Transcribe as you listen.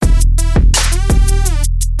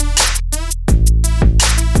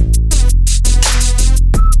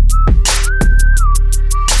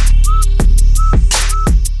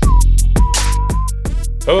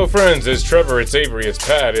friends, it's Trevor, it's Avery, it's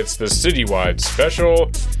Pat, it's the citywide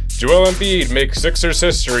special. Joel Embiid makes Sixers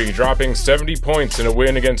history, dropping 70 points in a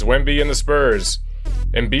win against Wemby and the Spurs.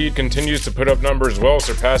 Embiid continues to put up numbers well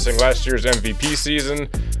surpassing last year's MVP season.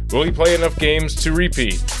 Will he play enough games to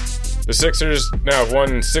repeat? The Sixers now have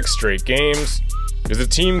won 6 straight games. Is the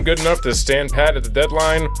team good enough to stand pat at the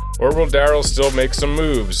deadline, or will Darryl still make some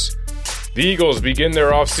moves? The Eagles begin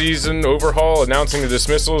their offseason overhaul, announcing the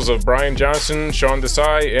dismissals of Brian Johnson, Sean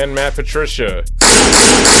Desai, and Matt Patricia.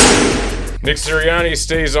 Nick Sirianni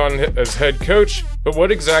stays on as head coach, but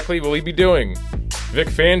what exactly will he be doing? Vic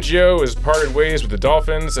Fangio has parted ways with the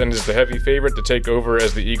Dolphins and is the heavy favorite to take over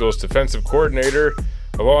as the Eagles' defensive coordinator.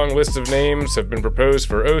 A long list of names have been proposed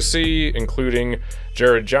for OC, including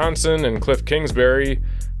Jared Johnson and Cliff Kingsbury.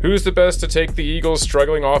 Who's the best to take the Eagles'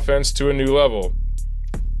 struggling offense to a new level?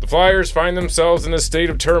 The Flyers find themselves in a state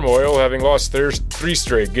of turmoil, having lost their 3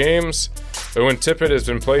 straight games. Owen Tippett has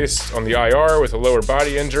been placed on the IR with a lower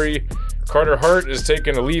body injury. Carter Hart has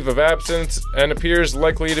taken a leave of absence and appears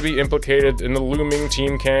likely to be implicated in the looming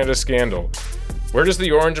Team Canada scandal. Where does the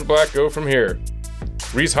orange and black go from here?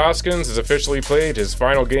 Rhys Hoskins has officially played his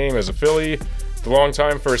final game as a Philly. The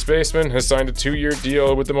longtime first baseman has signed a 2-year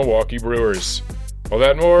deal with the Milwaukee Brewers. All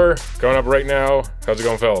that and more, coming up right now. How's it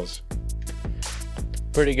going, fellas?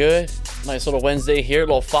 Pretty good. Nice little Wednesday here, a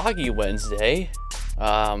little foggy Wednesday.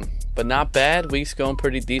 But not bad. Week's going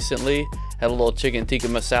pretty decently. Had a little chicken tikka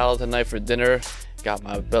masala tonight for dinner. Got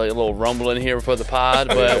my belly a little rumbling here before the pod,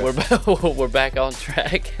 but we're back on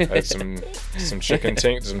track. Had some chicken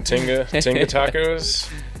tinga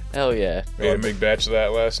tacos. Hell yeah. Made a big batch of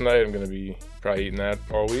that last night. I'm gonna be probably eating that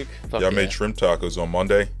all week. I made shrimp tacos on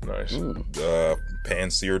Monday. Nice. Pan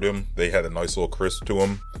seared them. They had a nice little crisp to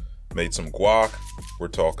them. Made some guac. We're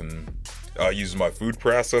talking. Using my food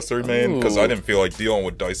processor, man, because I didn't feel like dealing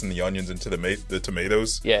with dicing the onions into the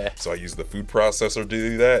tomatoes. Yeah. So I used the food processor to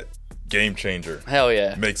do that. Game changer. Hell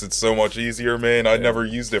yeah. Makes it so much easier, man. I never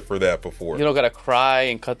used it for that before. You don't gotta cry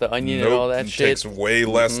and cut the onion and all that shit. It takes way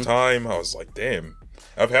less time. I was like, damn.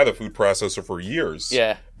 I've had a food processor for years.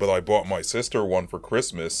 Yeah. But I bought my sister one for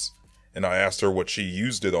Christmas, and I asked her what she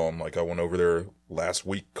used it on. Like, I went over there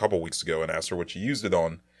couple weeks ago, and asked her what she used it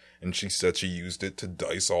on. And she said she used it to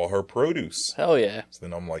dice all her produce. Hell yeah. So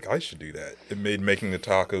then I'm like, I should do that. It made making the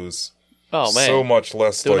tacos so much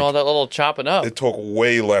less. Doing all that little chopping up. It took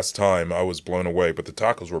way less time. I was blown away, but the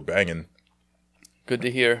tacos were banging. Good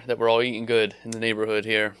to hear that we're all eating good in the neighborhood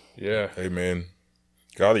here. Yeah. Hey, man.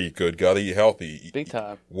 Gotta eat good. Gotta eat healthy. Big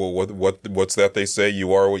time. Well, what's that they say?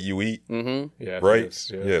 You are what you eat? Mm-hmm. Yeah.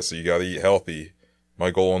 Right? Yeah, so you gotta eat healthy.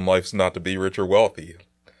 My goal in life's not to be rich or wealthy.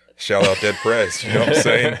 Shout out Dead Prez, you know what I'm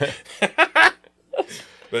saying?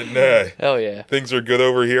 But nah. Hell yeah. Things are good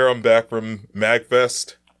over here. I'm back from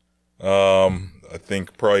MagFest. I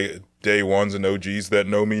think probably day ones and OGs that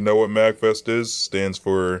know me know what MagFest is. Stands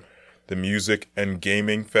for the Music and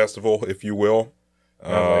Gaming Festival, if you will.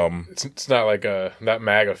 It's not like not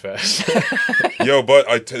MAGA Fest. Yo, but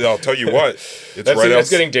I'll tell you what. It's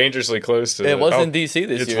getting dangerously close to it. It was in D.C.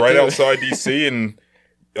 this year. It's right outside D.C. and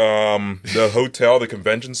the hotel, the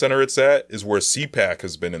convention center it's at, is where CPAC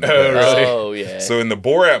has been in the past. Really? Oh, yeah. So in the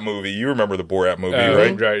Borat movie, you remember the Borat movie,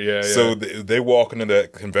 right? Right, yeah. So they walk into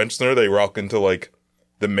that convention center, they walk into like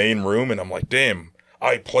the main room, and I'm like, damn,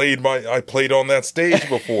 I played on that stage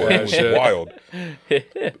before. It was wild.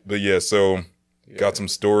 But yeah, so got some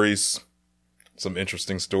stories, some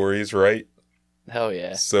interesting stories, right? Hell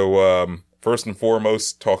yeah. So first and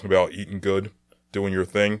foremost, talking about eating good, doing your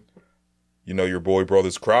thing. You know, your boy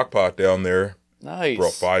brother's crockpot down there. Nice.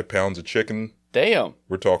 Brought 5 pounds of chicken. Damn.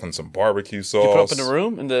 We're talking some barbecue sauce. Did you put up in the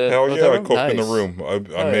room? Hell yeah, I cooked nice. in the room.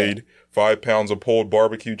 I made 5 pounds of pulled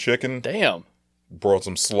barbecue chicken. Damn. Brought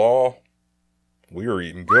some slaw. We were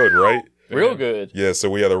eating good, right? Real good. Yeah, so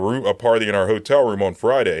we had a party in our hotel room on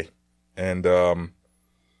Friday. And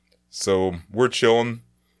so we're chilling.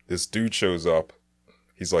 This dude shows up.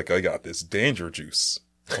 He's like, I got this danger juice.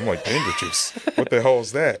 I'm like, danger juice? What the hell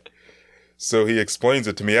is that? So he explains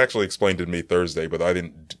it to me. He actually explained it to me Thursday, but I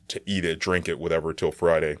didn't eat it, drink it, whatever, till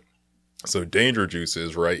Friday. So danger juice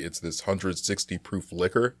is, right, it's this 160 proof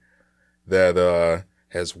liquor that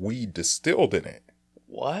has weed distilled in it.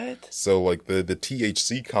 What? So, like, the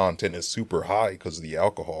THC content is super high because of the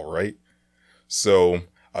alcohol, right? So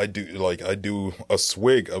I do a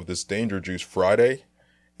swig of this danger juice Friday,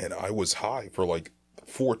 and I was high for like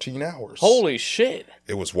 14 hours. Holy shit.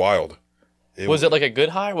 It was wild. Was it like a good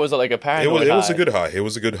high or was it like a paranoid high? It was a good high. It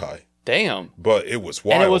was a good high. Damn. But it was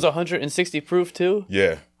wild. And it was 160 proof too?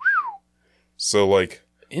 Yeah. So, like...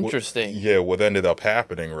 Interesting. What ended up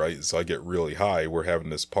happening, right, is I get really high. We're having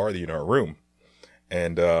this party in our room.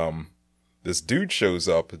 and this dude shows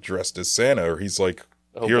up dressed as Santa, or he's like,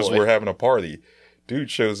 Oh, here's boy. we're having a party. Dude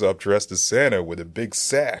shows up dressed as Santa with a big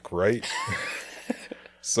sack, right?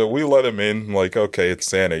 So we let him in, like, okay, it's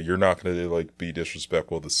Santa. You're not going to, like, be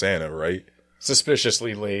disrespectful to Santa, right?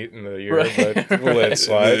 Suspiciously late in the year, Right, but we'll let it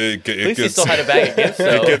slide. At least he still had a bag of gifts,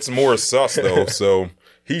 though. It gets more sus, though. So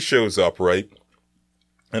he shows up, right?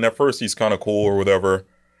 And at first he's kind of cool or whatever.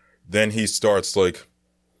 Then he starts, like,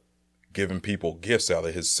 giving people gifts out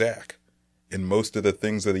of his sack. And most of the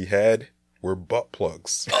things that he had were butt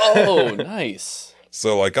plugs. Oh, nice.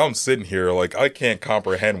 So, like, I'm sitting here, like, I can't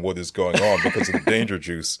comprehend what is going on because of the danger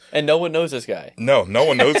juice. And no one knows this guy. No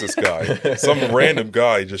one knows this guy. Some random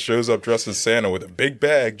guy just shows up dressed as Santa with a big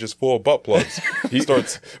bag just full of butt plugs.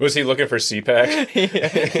 Was he looking for CPAC?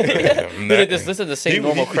 This is the same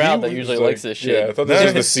normal crowd that usually likes this shit. Yeah, I thought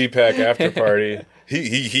this was the CPAC after party.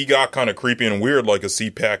 He got kind of creepy and weird like a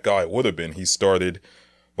CPAC guy would have been. He started,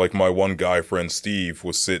 like, my one guy friend Steve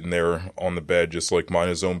was sitting there on the bed just, like,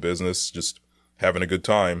 minding his own business, just having a good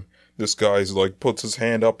time. This guy's, like, puts his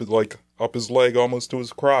hand up his leg almost to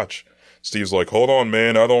his crotch. Steve's like, hold on,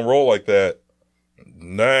 man, I don't roll like that.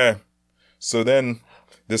 Nah. So then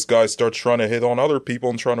this guy starts trying to hit on other people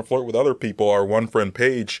and trying to flirt with other people. Our one friend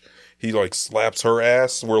Paige, he, like, slaps her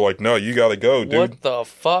ass. We're like, no, you gotta go, dude. What the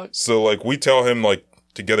fuck? So, like, we tell him, like,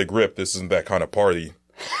 to get a grip, this isn't that kind of party.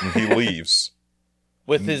 And he leaves.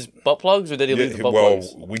 With his butt plugs, or did he leave the butt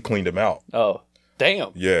plugs? We cleaned him out. Oh,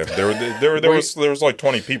 damn. Yeah, there was like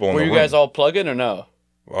 20 people in the Were room. you guys all plugging or no?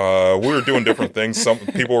 We were doing different things. Some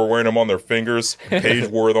people were wearing them on their fingers. Paige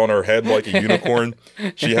wore it on her head like a unicorn.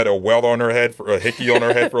 She had a welt on her head, a hickey on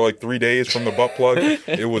her head for like 3 days from the butt plug.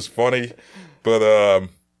 It was funny. But,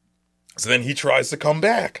 so then he tries to come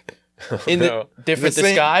back. In the different The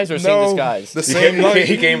same- disguise or same disguise? The same night.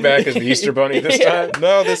 He came back as the Easter Bunny this time.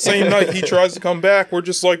 No, the same night he tries to come back. We're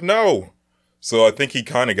just like, no. So I think he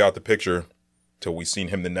kind of got the picture till we seen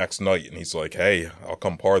him the next night. And he's like, hey, I'll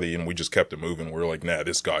come party. And we just kept it moving. We're like, nah,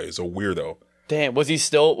 this guy is a weirdo. Damn, was he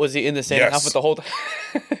in the Santa Yes. outfit the whole time?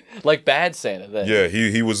 Like bad Santa then? Yeah,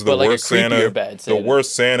 he was the But like a worst Santa. creepier bad Santa. The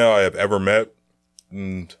worst Santa I have ever met.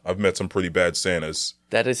 And I've met some pretty bad Santas.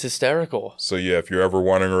 That is hysterical. So yeah, if you're ever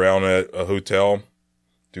wandering around at a hotel,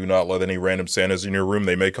 do not let any random Santas in your room.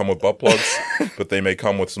 They may come with butt plugs, but they may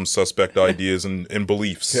come with some suspect ideas and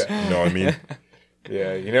beliefs. Yeah. You know what I mean?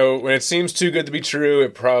 Yeah, you know, when it seems too good to be true,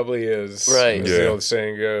 it probably is. Right. As Yeah. the old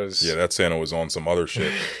saying goes. Yeah, that Santa was on some other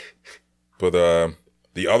shit. But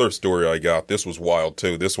the other story I got, this was wild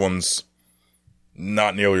too. This one's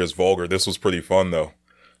not nearly as vulgar. This was pretty fun though.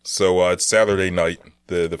 So it's Saturday night.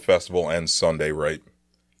 The festival ends Sunday, right?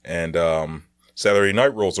 And Saturday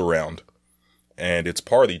night rolls around, and it's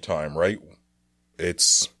party time, right?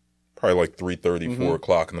 It's probably like 3:30, 4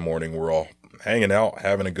 o'clock in the morning. We're all hanging out,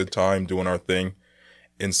 having a good time, doing our thing.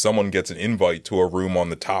 And someone gets an invite to a room on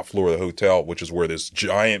the top floor of the hotel, which is where this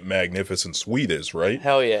giant, magnificent suite is, right?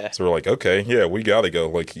 Hell yeah. So we're like, okay, yeah, we gotta go.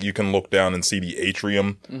 Like, you can look down and see the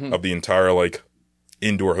atrium of the entire, like,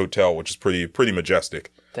 indoor hotel, which is pretty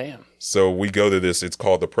majestic. Damn. So we go to this, it's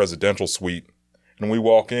called the Presidential Suite, and we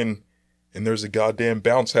walk in, and there's a goddamn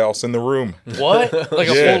bounce house in the room. What? Like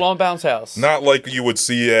a Yeah. full-on bounce house? Not like you would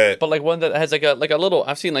see at... But like one that has like a little,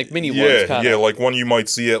 I've seen like mini ones Yeah, kind of. yeah, like one you might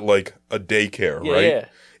see at, like, a daycare, Yeah, right? yeah.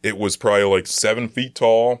 It was probably, like, 7 feet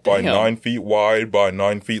tall by Damn. 9 feet wide by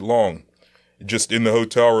 9 feet long. Just in the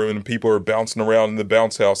hotel room, and people are bouncing around in the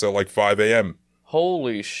bounce house at, like, 5 a.m.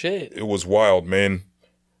 Holy shit. It was wild, man.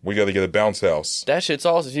 We gotta get a bounce house. That shit's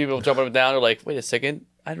awesome. People jumping up and down. They're like, wait a second.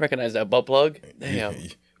 I recognize that butt plug. Damn. I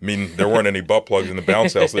mean, there weren't any butt plugs in the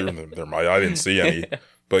bounce house. I didn't see any.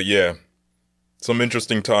 But yeah, some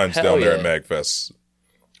interesting times Hell down there yeah. at MagFest.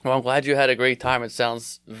 Well, I'm glad you had a great time. It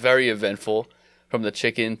sounds very eventful, from the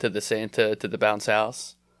chicken to the Santa to the bounce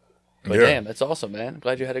house. But Yeah. damn, that's awesome, man. I'm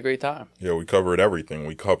glad you had a great time. Yeah, we covered everything.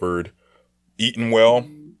 We covered eating well.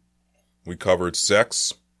 We covered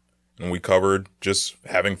sex. And we covered just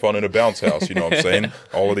having fun in a bounce house. You know what I'm saying?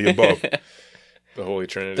 All of the above. The Holy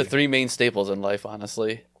Trinity. The three main staples in life,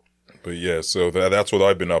 honestly. But yeah, so that's what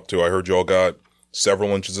I've been up to. I heard y'all got several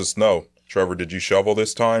inches of snow. Trevor, did you shovel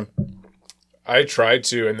this time? I tried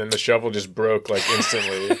to, and then the shovel just broke, like,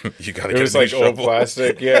 instantly. You gotta It get was a new like old shovel.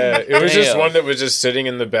 plastic. Yeah, it was just Damn. one that was just sitting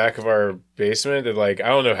in the back of our basement. That, like, I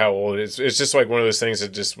don't know how old it is. It's just like one of those things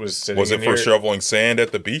that just was sitting. Was it in for here. shoveling sand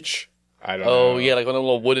at the beach? I don't know. Oh, yeah, like one of the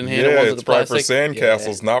little wooden handle ones Yeah, with it's the probably plastic. for sand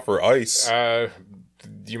castles, not for ice.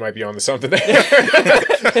 You might be on to something there.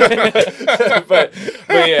 but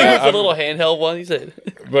Yeah, yeah, it's a little handheld one, he said.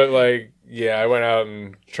 but like, yeah, I went out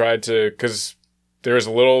and tried to, because there was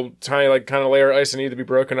a little tiny, like, kind of layer of ice that needed to be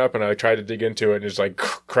broken up, and I tried to dig into it, and it just, like,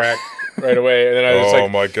 crack right away. And then I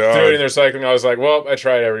just, my God. threw it in their recycling. I was like, well, I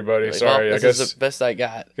tried, everybody. Like, Sorry. well, I guess is the best I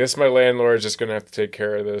got. my landlord's just going to have to take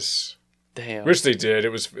care of this. Damn. Which they did. It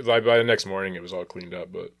was, like, by the next morning, it was all cleaned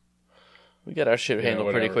up, but. We got our shit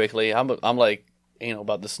handled pretty quickly. I'm like, anal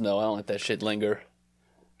about the snow. I don't let that shit linger.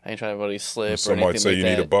 I ain't trying to really slip Some or anything might say like you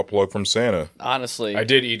that. need a butt plug from Santa. Honestly. I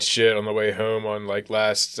did eat shit on the way home on, like,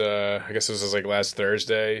 last, I guess this was, like, last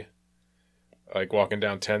Thursday. Like, walking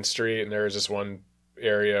down 10th Street, and there was this one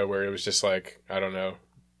area where it was just, like, I don't know,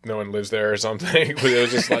 no one lives there or something, but it was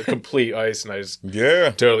just, like, complete ice, and I just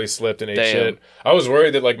totally slipped and ate shit. I was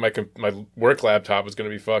worried that, like, my work laptop was going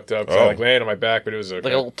to be fucked up, so I, like, landed on my back, but it was okay.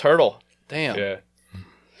 Like a little turtle. Damn. Yeah.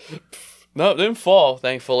 No, it didn't fall,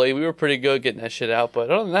 thankfully. We were pretty good getting that shit out, but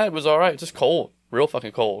other than that, it was all right. Just cold. Real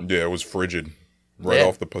fucking cold. Yeah, it was frigid. Right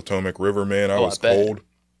off the Potomac River, man. I was cold.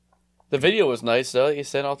 The video was nice, though. You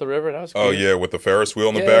sent off the river. That was cool. Oh, yeah, with the Ferris wheel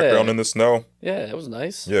in the background in the snow. Yeah, it was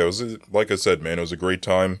nice. Yeah, it was, like I said, man, it was a great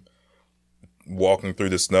time walking through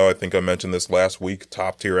the snow. I think I mentioned this last week.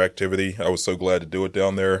 Top tier activity. I was so glad to do it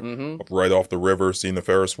down there. Mm-hmm. Right off the river, seeing the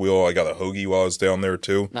Ferris wheel. I got a hoagie while I was down there,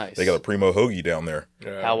 too. Nice. They got a primo hoagie down there.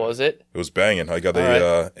 Yeah. How was it? It was banging. I got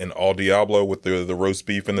an Al Diablo with the roast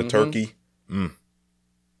beef and the turkey. Mm.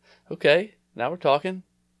 Okay, now we're talking.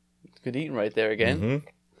 Good eating right there again.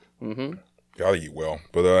 Gotta eat well.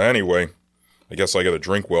 But anyway, I guess I gotta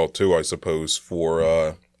drink well, too, I suppose,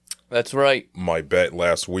 for that's right. My bet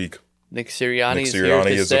last week. Nick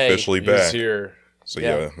Sirianni is officially back. He's here. So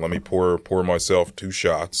let me pour myself 2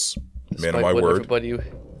 shots. Despite man of my what word. Everybody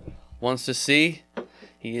wants to see.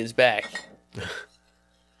 He is back.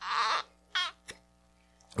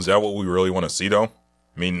 Is that what we really want to see, though?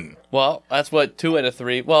 I mean, well, that's what 2 out of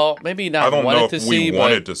 3. Well, maybe not. I don't know if we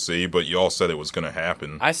wanted to to see, but y'all said it was going to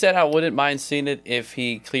happen. I said I wouldn't mind seeing it if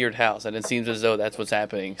he cleared house, and it seems as though that's what's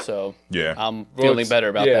happening. So I'm feeling better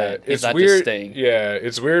about that. He's not weird. Just staying. Yeah,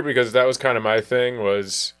 it's weird because that was kind of my thing.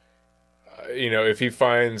 Was if he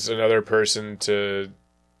finds another person to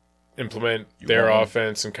implement their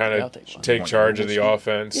offense and kind of take charge of the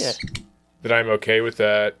offense, that I'm okay with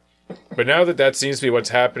that. But now that seems to be what's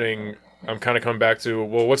happening, I'm kind of coming back to,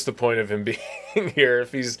 well, what's the point of him being here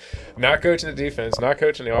if he's not coaching the defense, not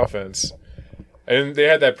coaching the offense? And they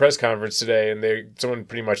had that press conference today, and someone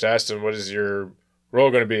pretty much asked him, what is your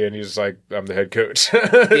role going to be? And he's like, I'm the head coach.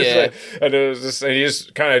 Yeah. And he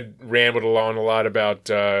just kind of rambled along a lot about,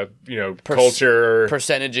 culture.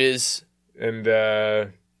 Percentages. And,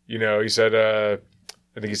 he said, I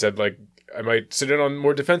think he said, like, I might sit in on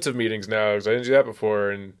more defensive meetings now because I didn't do that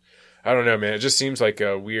before. And I don't know, man. It just seems like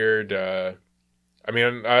a weird. I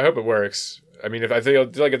hope it works. I mean, I feel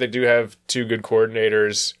like if they do have 2 good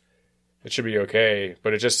coordinators, it should be okay.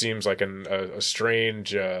 But it just seems like a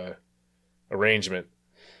strange arrangement.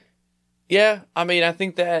 Yeah, I mean, I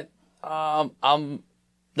think that I'm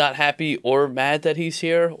not happy or mad that he's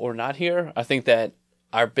here or not here. I think that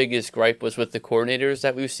our biggest gripe was with the coordinators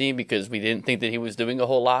that we've seen because we didn't think that he was doing a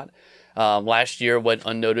whole lot. Last year went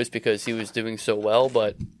unnoticed because he was doing so well,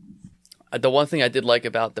 but the one thing I did like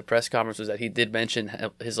about the press conference was that he did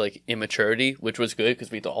mention his immaturity, which was good because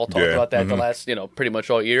we all talked about that the last, pretty much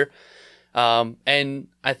all year. And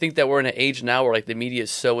I think that we're in an age now where the media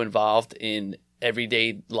is so involved in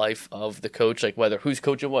everyday life of the coach, whether who's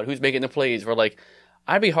coaching what, who's making the plays. We're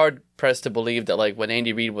I'd be hard pressed to believe that when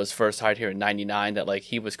Andy Reid was first hired here in '99, that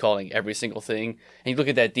he was calling every single thing. And you look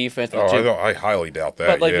at that defense. With Jim, I highly doubt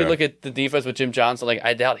that. But you look at the defense with Jim Johnson,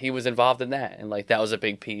 I doubt he was involved in that. And that was a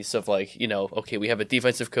big piece of okay, we have a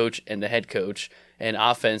defensive coach and the head coach, and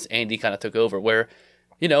offense. Andy kind of took over. Where,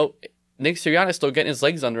 Nick Sirianni is still getting his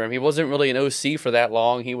legs under him. He wasn't really an OC for that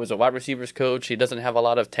long. He was a wide receivers coach. He doesn't have a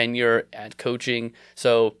lot of tenure at coaching.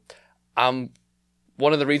 So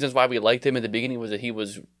one of the reasons why we liked him in the beginning was that he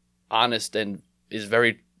was honest and is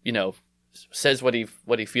very, says what he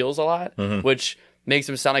feels a lot, which makes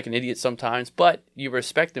him sound like an idiot sometimes. But you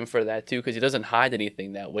respect him for that too, because he doesn't hide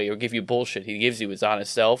anything that way or give you bullshit. He gives you his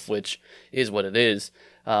honest self, which is what it is.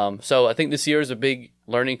 So I think this year is a big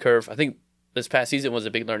learning curve. I think this past season was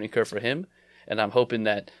a big learning curve for him, and I'm hoping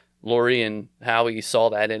that Laurie and Howie saw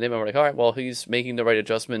that in him and were all right, well, he's making the right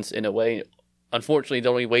adjustments in a way. Unfortunately, the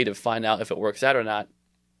only way to find out if it works out or not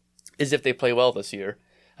is if they play well this year,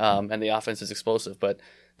 and the offense is explosive. But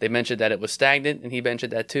they mentioned that it was stagnant, and he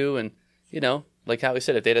mentioned that too. And, like how he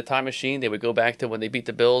said, if they had a time machine, they would go back to when they beat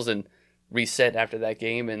the Bills and reset after that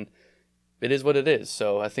game. And it is what it is.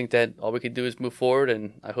 So I think that all we could do is move forward,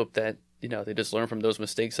 and I hope that, they just learn from those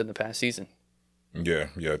mistakes in the past season. Yeah,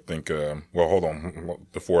 I think, well, hold on,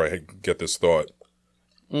 before I get this thought.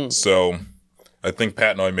 So I think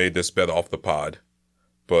Pat and I made this bet off the pod,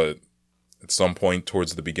 but at some point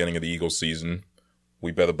towards the beginning of the Eagles season,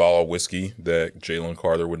 we bet a bottle of whiskey that Jalen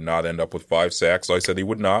Carter would not end up with 5 sacks. I said he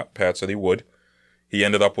would not. Pat said he would. He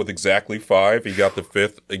ended up with exactly 5. He got the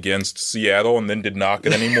 5th against Seattle and then did not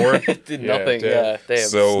get any more. Did nothing. Yeah, they have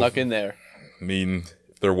snuck in there. I mean,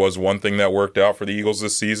 if there was one thing that worked out for the Eagles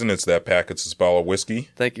this season, it's that Packett's bottle of whiskey.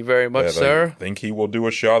 Thank you very much, sir. I think he will do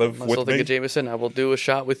a shot of with me. I still think of Jameson. I will do a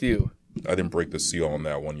shot with you. I didn't break the seal on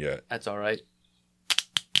that one yet. That's all right.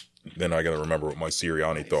 Then I got to remember what my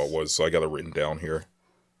Sirianni thought was, so I got it written down here.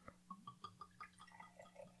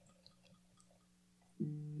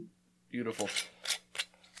 Beautiful.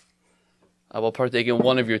 I will partake in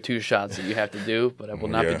one of your 2 shots that you have to do, but I will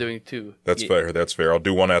not be doing 2. That's fair. That's fair. I'll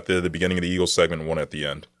do one at the beginning of the Eagles segment and one at the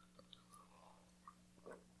end.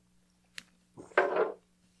 All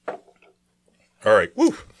right.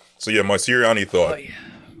 Woo. So, my Sirianni thought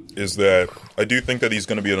is that I do think that he's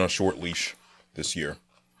going to be on a short leash this year.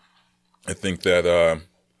 I think that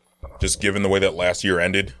just given the way that last year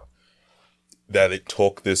ended, that it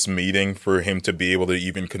took this meeting for him to be able to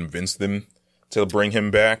even convince them to bring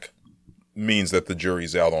him back means that the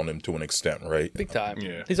jury's out on him to an extent, right? Big time.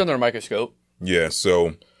 Yeah. He's under a microscope. Yeah,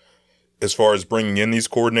 so as far as bringing in these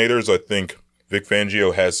coordinators, I think Vic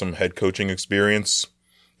Fangio has some head coaching experience.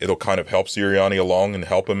 It'll kind of help Sirianni along and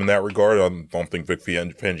help him in that regard. I don't think Vic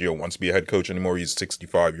Fangio wants to be a head coach anymore. He's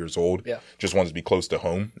 65 years old. Yeah. Just wants to be close to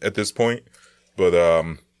home at this point. But,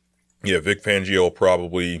 Vic Fangio will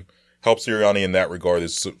probably help Sirianni in that regard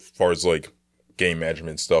as far as, like, game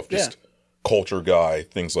management stuff, just culture guy,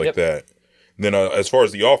 things like that. And then as far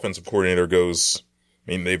as the offensive coordinator goes,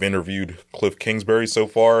 I mean, they've interviewed Cliff Kingsbury so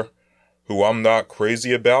far, who I'm not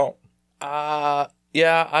crazy about.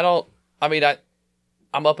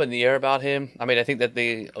 I'm up in the air about him. I mean, I think that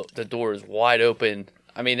the door is wide open.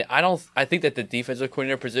 I mean, I think that the defensive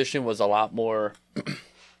coordinator position was a lot more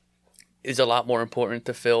important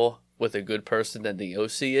to fill with a good person than the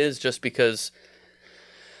OC is, just because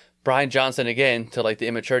Brian Johnson, again, to like the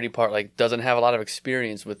immaturity part, like doesn't have a lot of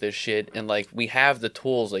experience with this shit, and like we have the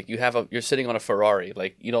tools. Like you're sitting on a Ferrari.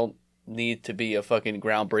 Like you don't need to be a fucking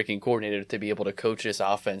groundbreaking coordinator to be able to coach this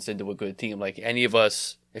offense into a good team. Like any of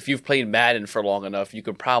us, if you've played Madden for long enough, you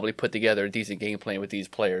could probably put together a decent game plan with these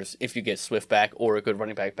players if you get Swift back or a good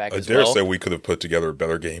running back as well. I dare say we could have put together a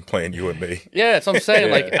better game plan, you and me. Yeah, that's what I'm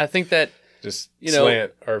saying. Like I think that. Just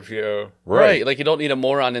slant RPO. Right. Like you don't need a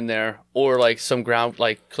moron in there or like some ground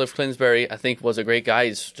like Cliff Kingsbury, I think was a great guy.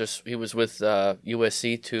 He was with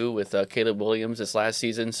USC too with Caleb Williams this last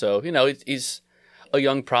season. So, he's a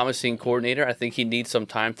young promising coordinator. I think he needs some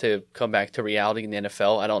time to come back to reality in the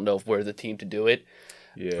NFL. I don't know if we're the team to do it.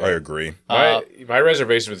 Yeah. I agree. My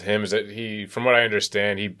reservation with him is that from what I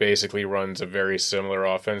understand, he basically runs a very similar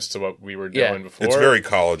offense to what we were doing before. It's very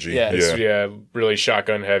collegey. Yeah. Really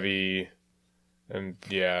shotgun heavy. And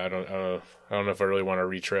I don't know if I really want to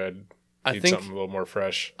retread. I think something a little more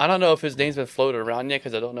fresh. I don't know if his name's been floated around yet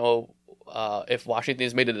because I don't know if Washington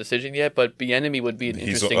has made a decision yet. But Bieniemy would be an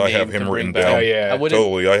interesting name. I have him written down.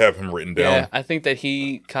 Totally, I have him written down. Yeah, I think that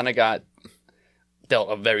he kind of got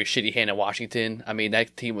dealt a very shitty hand at Washington. I mean,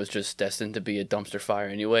 that team was just destined to be a dumpster fire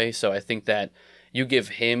anyway. So I think that you give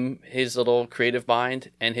him his little creative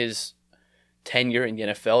mind and his tenure in the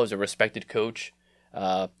NFL as a respected coach.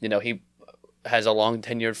 He has a long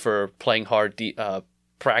tenure for playing hard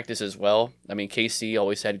practice as well. I mean, KC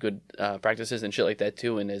always had good practices and shit like that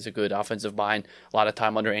too, and is a good offensive mind. A lot of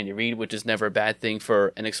time under Andy Reid, which is never a bad thing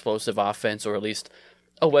for an explosive offense, or at least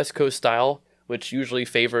a West Coast style, which usually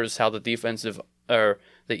favors how the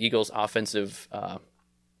Eagles' offensive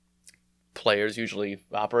players usually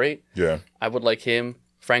operate. Yeah, I would like him.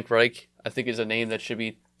 Frank Reich, I think, is a name that should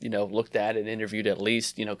be looked at and interviewed at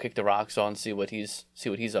least, kick the rocks on, see what he's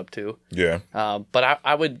up to. Yeah. But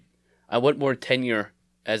I want more tenure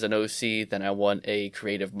as an OC than I want a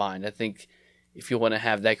creative mind. I think if you want to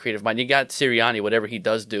have that creative mind, you got Sirianni, whatever he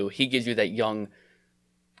does do, he gives you that young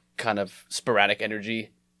kind of sporadic energy.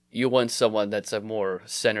 You want someone that's a more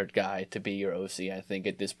centered guy to be your OC, I think,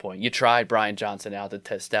 at this point. You tried Brian Johnson out to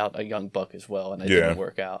test out a young buck as well, and it didn't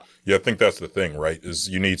work out. Yeah, I think that's the thing, right, is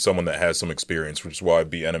you need someone that has some experience, which is why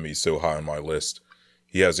Bieniemy's so high on my list.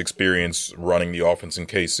 He has experience running the offense in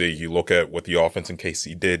KC. You look at what the offense in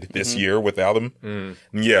KC did this year without him.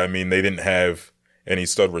 Yeah, I mean, they didn't have any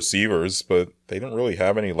stud receivers, but they didn't really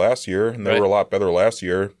have any last year, and they were a lot better last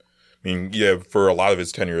year. I mean, yeah, for a lot of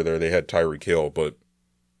his tenure there, they had Tyreek Hill, but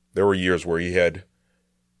there were years where he had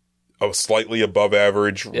a slightly above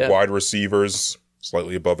average wide receivers,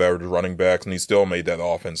 slightly above average running backs, and he still made that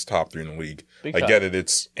offense top 3 in the league. I get it.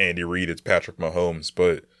 It's Andy Reid. It's Patrick Mahomes.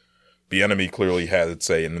 But Bieniemy clearly had its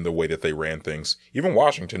say in the way that they ran things. Even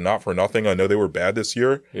Washington, not for nothing. I know they were bad this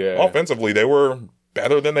year. Yeah. Offensively, they were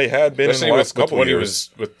better than they had been Especially in the last couple when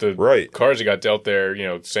years. He was with the cards he got dealt there,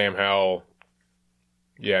 Sam Howell.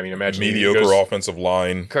 Yeah, I mean, imagine mediocre offensive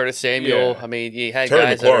line. Curtis Samuel. Yeah. I mean, you had Terry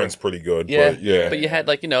guys McLaurin's pretty good. Yeah, but you had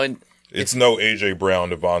and it's no A.J. Brown,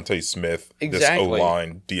 Devontae Smith, Exactly. this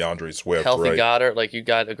O-line, DeAndre Swift, healthy right? Goddard. You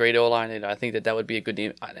got a great O-line, and I think that would be a good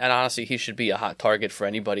team. And honestly, he should be a hot target for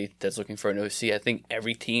anybody that's looking for an OC. I think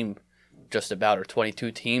every team, just about, or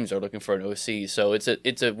 22 teams, are looking for an OC. So it's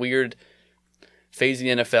a weird phase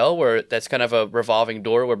in the NFL where that's kind of a revolving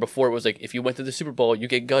door. Where before it was like if you went to the Super Bowl, you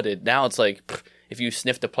get gutted. Now it's like if you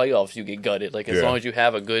sniff the playoffs, you get gutted. Like as long as you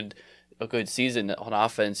have a good season on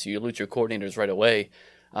offense, you lose your coordinators right away.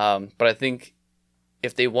 But I think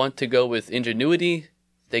if they want to go with ingenuity,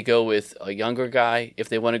 they go with a younger guy. If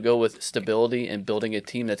they want to go with stability and building a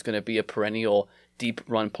team that's going to be a perennial deep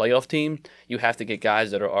run playoff team, you have to get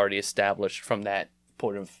guys that are already established from that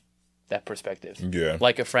point of that perspective. Yeah.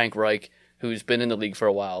 Like a Frank Reich, who's been in the league for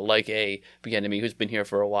a while, like a Bieniemy, who's been here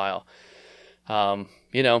for a while.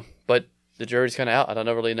 But the jury's kind of out. I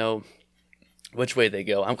don't really know which way they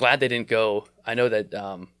go. I'm glad they didn't go. I know that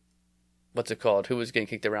what's it called? Who was getting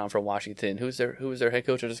kicked around from Washington? Who was their head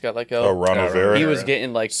coach who just got let go? Oh, Ron Rivera. He was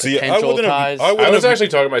getting potential ties. I was actually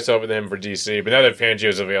talking myself with him for DC, but now that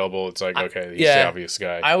Fangio's available, it's like okay, he's the obvious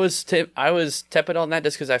guy. I was tepid on that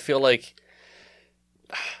just because I feel like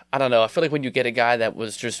I don't know. I feel like when you get a guy that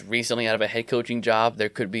was just recently out of a head coaching job, there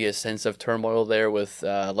could be a sense of turmoil there with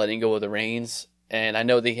letting go of the reins. And I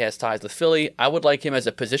know that he has ties with Philly. I would like him as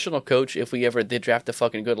a positional coach if we ever did draft a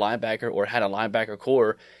fucking good linebacker or had a linebacker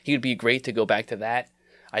core. He would be great to go back to that,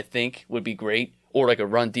 I think, would be great. Or like a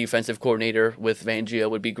run defensive coordinator with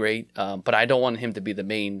Fangio would be great. But I don't want him to be the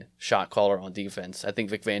main shot caller on defense. I think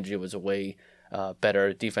Vic Fangio was a way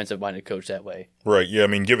better defensive-minded coach that way. Right, yeah, I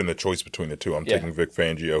mean, given the choice between the two, I'm taking Vic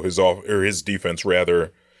Fangio. His defense,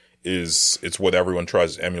 rather, it's what everyone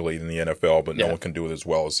tries to emulate in the NFL, but no one can do it as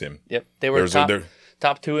well as him. Yep, they were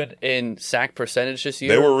top two in sack percentage this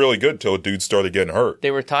year. They were really good till dudes started getting hurt.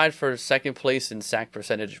 They were tied for second place in sack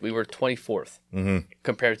percentage. We were 24th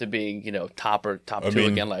compared to being, top two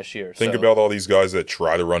again last year. Think about all these guys that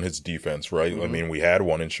try to run his defense, right? I mean, we had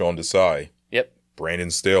one in Sean Desai. Yep.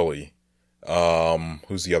 Brandon Staley.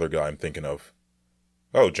 Who's the other guy I'm thinking of?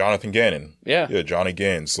 Oh, Jonathan Gannon. Yeah, Johnny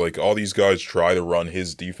Gans. Like, all these guys try to run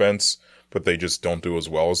his defense, but they just don't do as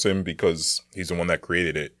well as him because he's the one that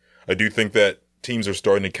created it. I do think that teams are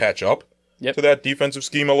starting to catch up to that defensive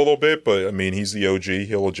scheme a little bit, but, I mean, he's the OG.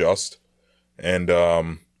 He'll adjust. And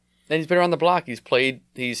he's been around the block. He's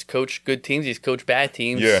coached good teams. He's coached bad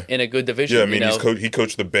teams in a good division. Yeah, I mean, he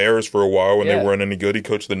coached the Bears for a while when they weren't any good. He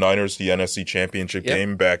coached the Niners, the NFC Championship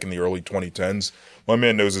game back in the early 2010s. My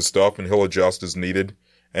man knows his stuff, and he'll adjust as needed.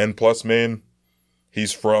 And plus, man,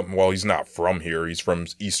 he's not from here. He's from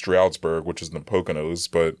East Stroudsburg, which is in the Poconos,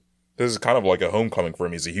 but this is kind of like a homecoming for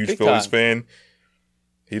him. He's a huge Phillies fan.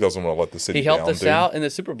 He doesn't want to let the city down. He helped us out in the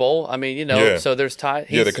Super Bowl. I mean, so there's ties.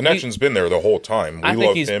 The connection's been there the whole time. We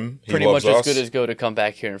love him. He pretty loves much us. as good as go to come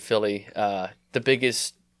back here in Philly. The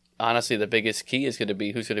biggest key is going to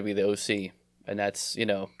be who's going to be the OC. And that's,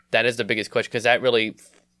 that is the biggest question because that really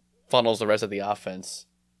funnels the rest of the offense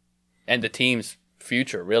and the team's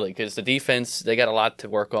future, really. Because the defense, they got a lot to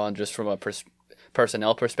work on just from a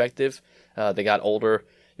personnel perspective. They got older.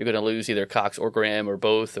 You're going to lose either Cox or Graham or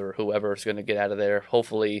both or whoever is going to get out of there.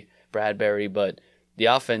 Hopefully Bradbury. But the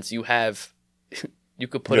offense, you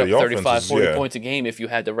could put up 35, 40 points a game if you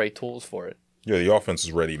had the right tools for it. Yeah, the offense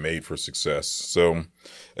is ready-made for success. So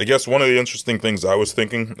I guess one of the interesting things I was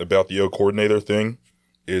thinking about the O coordinator thing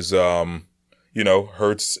is,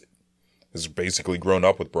 Hurts has basically grown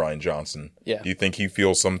up with Brian Johnson. Yeah. Do you think he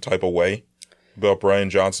feels some type of way about Brian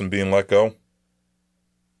Johnson being let go?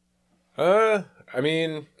 I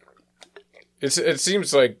mean, it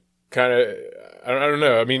seems like kind of, I don't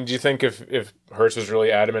know. I mean, do you think if Hurts was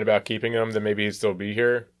really adamant about keeping him, then maybe he'd still be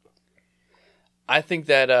here? I think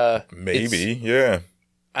that maybe, yeah.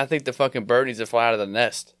 I think the fucking bird needs to fly out of the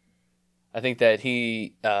nest. I think that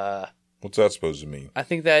he what's that supposed to mean? I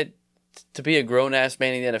think that to be a grown ass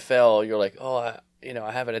man in the NFL, you're like, I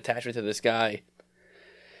have an attachment to this guy.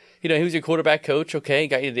 He was your quarterback coach, okay,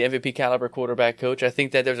 got you the MVP caliber quarterback coach. I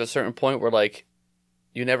think that there's a certain point where like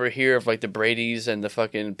you never hear of like the Bradys and the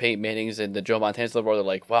fucking Peyton Mannings and the Joe Montanas of the world. They're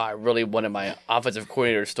like, wow, I really wanted my offensive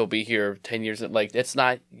coordinator to still be here 10 years. Like, it's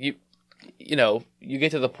not you. You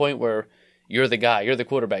get to the point where you're the guy, you're the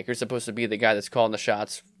quarterback. You're supposed to be the guy that's calling the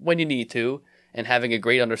shots when you need to and having a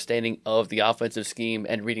great understanding of the offensive scheme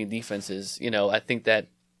and reading defenses. I think that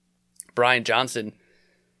Brian Johnson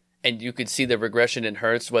And you could see the regression in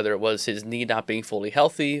Hurts, whether it was his knee not being fully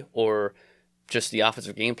healthy or just the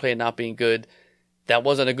offensive game plan not being good. That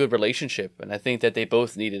wasn't a good relationship. And I think that they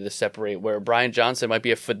both needed to separate, where Brian Johnson might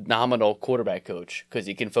be a phenomenal quarterback coach because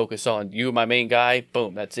he can focus on you, my main guy.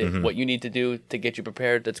 Boom, that's it. Mm-hmm. What you need to do to get you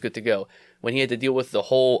prepared, that's good to go. When he had to deal with the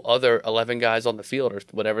whole other 11 guys on the field or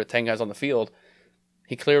whatever, 10 guys on the field,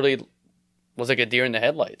 he clearly was like a deer in the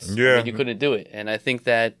headlights. Yeah. I mean, you couldn't do it. And I think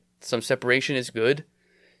that some separation is good.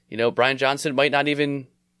 You know, Brian Johnson might not even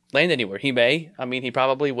land anywhere. He may. I mean, he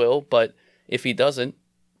probably will. But if he doesn't,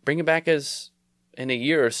 bring him back as in a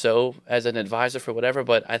year or so as an advisor for whatever.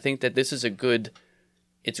 But I think that this is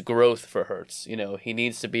it's growth for Hurts. You know, he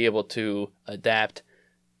needs to be able to adapt,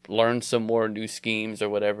 learn some more new schemes or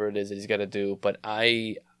whatever it is that he's got to do. But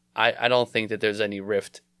I don't think that there's any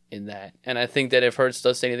rift in that. And I think that if Hurts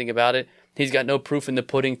does say anything about it, he's got no proof in the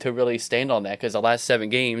pudding to really stand on that, because the last 7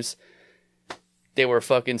 games, they were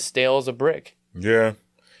fucking stale as a brick. Yeah,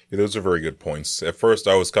 those are very good points. At first,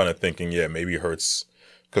 I was kind of thinking, maybe Hurts,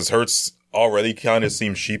 because Hurts already kind of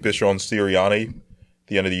seemed sheepish on Sirianni at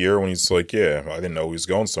the end of the year when he's like, I didn't know he was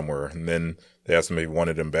going somewhere. And then they asked him if he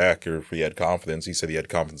wanted him back or if he had confidence. He said he had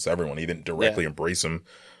confidence in everyone. He didn't directly embrace him.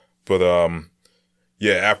 But,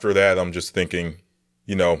 after that, I'm just thinking,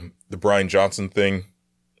 the Brian Johnson thing,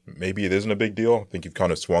 maybe it isn't a big deal. I think you've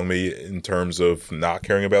kind of swung me in terms of not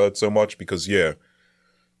caring about it so much because,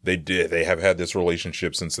 they have had this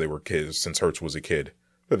relationship since they were kids, since Hurts was a kid.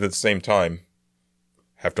 But at the same time,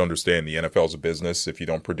 have to understand the NFL's a business. If you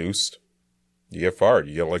don't produce, you get fired.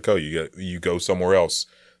 You get let go. You go somewhere else.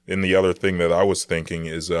 And the other thing that I was thinking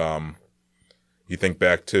is, you think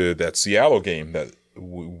back to that Seattle game that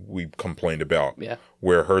we complained about,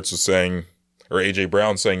 where Hurts was saying, or AJ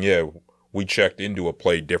Brown saying, we checked into a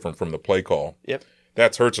play different from the play call. Yep.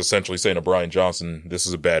 That's Hurts essentially saying to Brian Johnson, this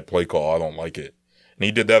is a bad play call. I don't like it. And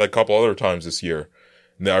he did that a couple other times this year.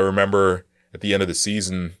 And I remember at the end of the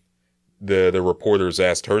season, the reporters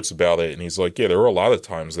asked Hurts about it, and he's like, there were a lot of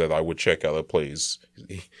times that I would check out of plays.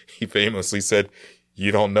 He famously said,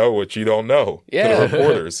 you don't know what you don't know to the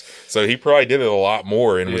reporters. So he probably did it a lot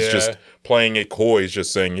more and was just playing it coy,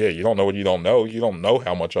 just saying, you don't know what you don't know. You don't know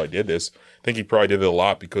how much I did this. I think he probably did it a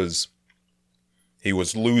lot because he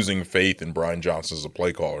was losing faith in Brian Johnson as a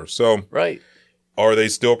play caller. So, are they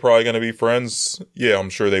still probably going to be friends? Yeah,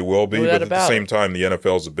 I'm sure they will be. But at the same time, the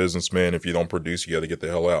NFL's a businessman. If you don't produce, you got to get the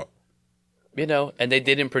hell out. And they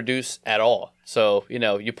didn't produce at all. So,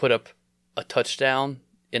 you put up a touchdown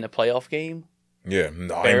in a playoff game. Yeah,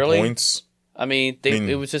 9 points. I mean,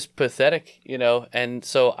 it was just pathetic, And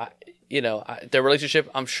so, their relationship,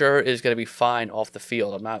 I'm sure, is going to be fine off the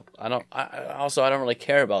field. I don't really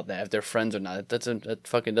care about that if they're friends or not. That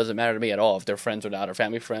fucking doesn't matter to me at all if they're friends or not, or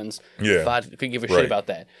family friends. I could give a shit about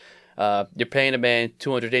that. You're paying a man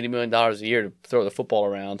 $280 million a year to throw the football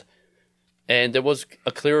around. And there was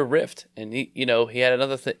a clear rift. And he had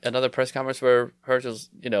another press conference where Hurts was,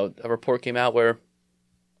 a report came out where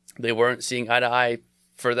they weren't seeing eye to eye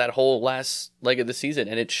for that whole last leg of the season,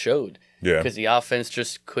 and it showed. Because the offense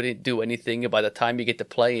just couldn't do anything. And by the time you get to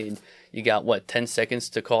play and you got, 10 seconds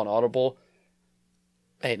to call an audible?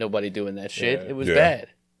 Ain't nobody doing that shit. It was bad.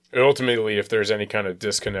 Ultimately, if there's any kind of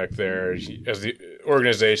disconnect there, as the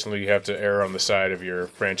organization, you have to err on the side of your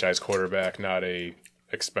franchise quarterback, not a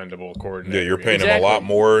expendable coordinator. Yeah, you're paying him a lot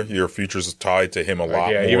more. Your future's tied to him a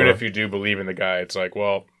lot more. Even if you do believe in the guy, it's like,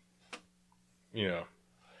 well, And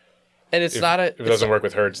if it doesn't work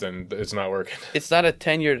with Hurts, then it's not working. It's not a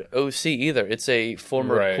tenured OC either. It's a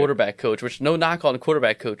former quarterback coach, which no knock on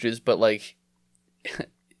quarterback coaches, but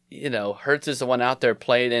Hurts is the one out there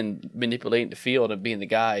playing and manipulating the field and being the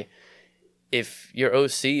guy. If your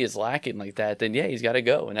OC is lacking like that, then he's got to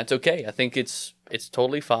go, and that's okay. I think it's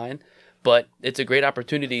totally fine, but it's a great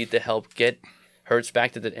opportunity to help get Hurts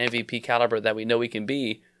back to the MVP caliber that we know he can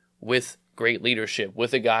be with great leadership,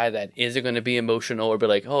 with a guy that isn't going to be emotional or be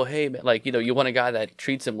like, oh, hey, man, you want a guy that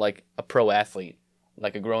treats him like a pro athlete,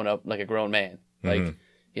 like a grown man,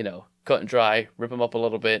 cut and dry, rip him up a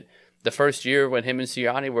little bit. The first year when him and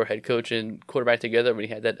Sirianni were head coach and quarterback together, when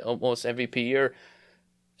he had that almost MVP year,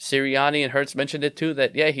 Sirianni and Hurts mentioned it too,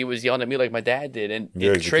 that, he was yelling at me like my dad did, and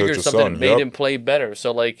it triggered something that made him play better.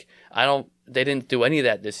 So, they didn't do any of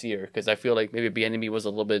that this year because I feel like maybe Bieniemy was a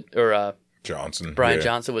little bit, or Brian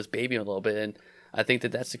Johnson was babying a little bit, and I think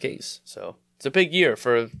that that's the case. So it's a big year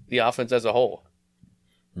for the offense as a whole.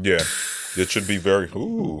 Yeah, it should be very.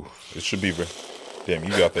 Damn,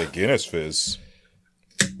 you got that Guinness fizz.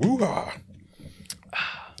 Ooh-ah.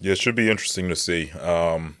 Yeah, it should be interesting to see.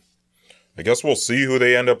 I guess we'll see who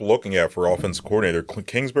they end up looking at for offensive coordinator.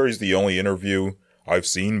 Kingsbury's the only interview I've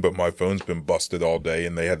seen, but my phone's been busted all day,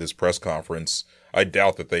 and they had this press conference. I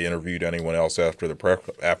doubt that they interviewed anyone else after the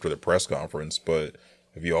press conference, but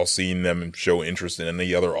have you all seen them show interest in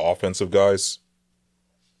any other offensive guys?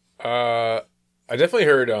 I definitely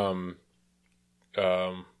heard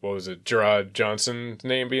what was it, Gerard Johnson's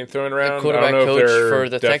name being thrown around. The quarterback coach for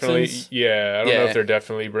the Texans? Yeah, I don't know if they're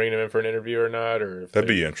definitely bringing him in for an interview or not. Or if that'd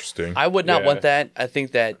be interesting. I would not want that. I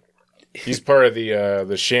think that he's part of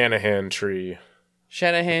the Shanahan tree.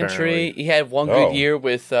 Tree. He had one good year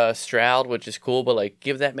with Stroud, which is cool, but like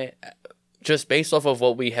give that man just based off of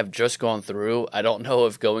what we have just gone through. I don't know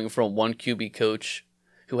if going from one QB coach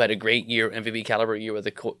who had a great year, MVP caliber year with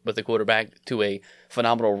the quarterback, to a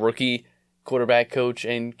phenomenal rookie quarterback coach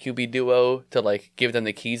and QB duo to like give them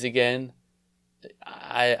the keys again.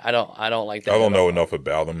 I don't like that. I don't know enough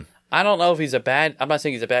about him. I don't know if he's I'm not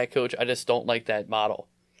saying he's a bad coach. I just don't like that model.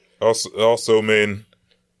 Also, man,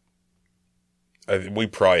 we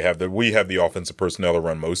probably have the offensive personnel to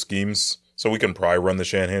run most schemes, so we can probably run the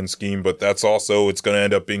Shanahan scheme. But that's also, it's going to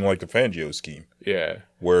end up being like the Fangio scheme,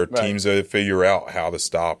 where teams figure out how to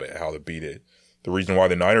stop it, how to beat it. The reason why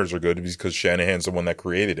the Niners are good is because Shanahan's the one that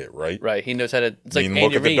created it, right? Right. He knows how to. It's like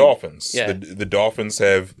look at the Dolphins. Yeah. The Dolphins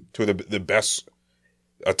have two of the best,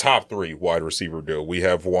 a top 3 wide receiver duo. We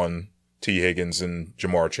have one, T. Higgins, and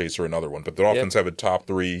Jamar Chase are another one. But the Dolphins have a top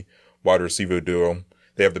 3 wide receiver duo.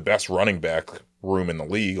 They have the best running back room in the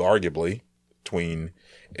league, arguably, between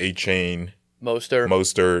A-Chain,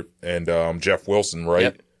 Mostert, and Jeff Wilson,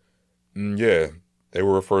 right? Yep. Yeah. They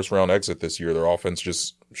were a first-round exit this year. Their offense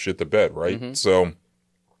just shit the bed, right? Mm-hmm. So,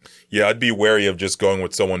 yeah, I'd be wary of just going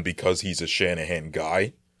with someone because he's a Shanahan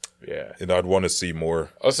guy. Yeah. And I'd want to see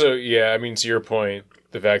more. Also, yeah, I mean, to your point,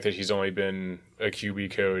 the fact that he's only been a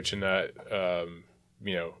QB coach and not,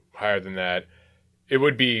 higher than that, it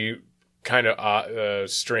would be kind of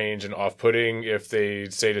strange and off-putting if they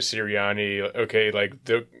say to Sirianni, okay, like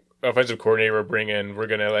the offensive coordinator we're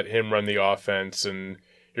going to let him run the offense and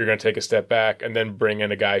you're going to take a step back and then bring in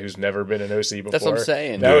a guy who's never been an OC before. That's what I'm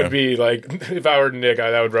saying. That would be like, if I were Nick,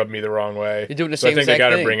 that would rub me the wrong way. You're doing the same exact thing. I think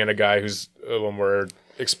they got to bring in a guy who's a little more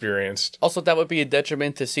experienced. Also, that would be a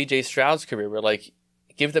detriment to CJ Stroud's career. Where like,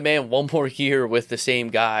 give the man one more year with the same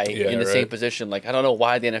guy in the same position. Like, I don't know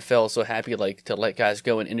why the NFL is so happy like to let guys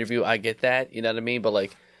go and interview. I get that, you know what I mean? But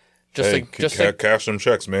like, cash some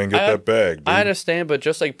checks, man. Get that bag. Dude. I understand, but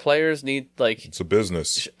just like players need like, it's a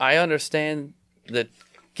business. I understand that.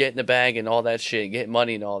 Getting the bag and all that shit, get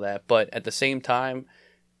money and all that. But at the same time,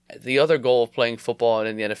 the other goal of playing football and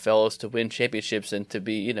in the NFL is to win championships and to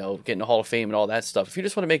be, get in the Hall of Fame and all that stuff. If you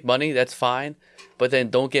just want to make money, that's fine. But then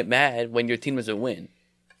don't get mad when your team doesn't win.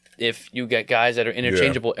 If you get guys that are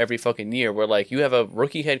interchangeable every fucking year, where like you have a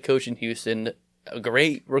rookie head coach in Houston, a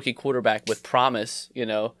great rookie quarterback with promise,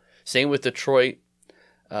 same with Detroit,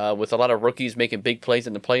 with a lot of rookies making big plays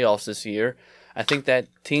in the playoffs this year. I think that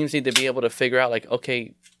teams need to be able to figure out, like,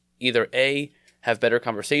 okay, either A, have better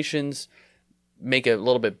conversations, make a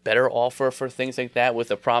little bit better offer for things like that with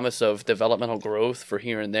the promise of developmental growth for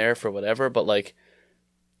here and there for whatever. But, like,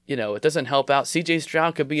 it doesn't help out. CJ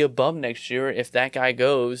Stroud could be a bum next year if that guy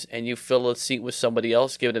goes and you fill a seat with somebody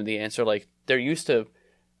else giving him the answer. Like, they're used to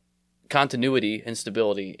continuity and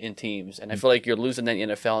stability in teams. And I feel like you're losing that in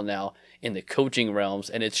the NFL now in the coaching realms,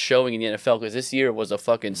 and it's showing in the NFL because this year was a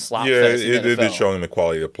fucking slop fest. Yeah, it is showing the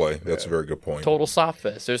quality of play. That's a very good point. Total slop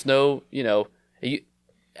fest. There's no,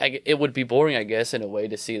 it would be boring, I guess, in a way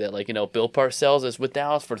to see that, like, Bill Parcells is with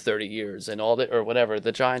Dallas for 30 years and all that, or whatever,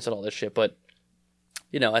 the Giants and all this shit. But,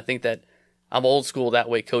 I think that I'm old school that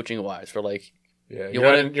way coaching wise for like, yeah,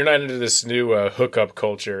 you're not into this new hookup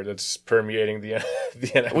culture that's permeating the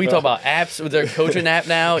NFL. We talk about apps with their coaching app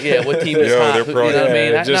now. Yeah, what team is hot? They're probably, you know what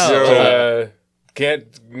I mean? Just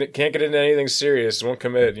can't get into anything serious. Won't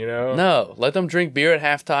commit. No, let them drink beer at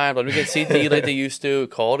halftime. Let them get CT like they used to.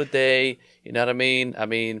 Call it a day. You know what I mean? I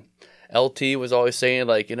mean, LT was always saying,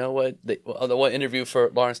 like, you know what? The one interview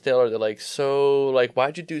for Lawrence Taylor, they're like, so, like,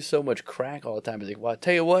 why'd you do so much crack all the time? He's like, well, I'll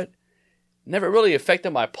tell you what. Never really affected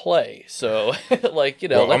my play, so like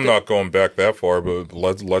Well, I'm not going back that far, but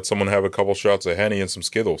let someone have a couple shots of Henny and some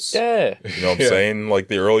Skittles. Yeah, you know what I'm saying? Like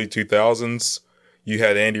the early 2000s, you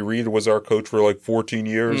had Andy Reid was our coach for like 14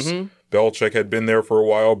 years. Mm-hmm. Belichick had been there for a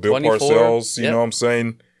while. Bill 24, Parcells, you know what I'm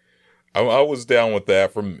saying? I was down with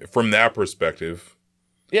that from that perspective.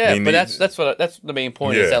 Yeah, I mean, but that's the main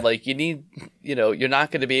point is that like you need you're not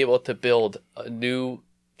going to be able to build a new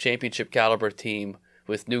championship caliber team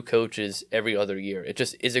with new coaches every other year. It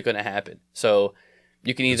just isn't going to happen. So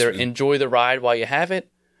you can either enjoy the ride while you have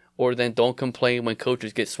it, or then don't complain when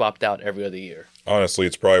coaches get swapped out every other year. Honestly,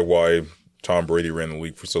 it's probably why Tom Brady ran the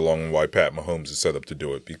league for so long and why Pat Mahomes is set up to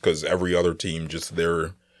do it. Because every other team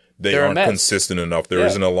they aren't consistent enough. There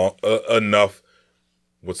isn't enough,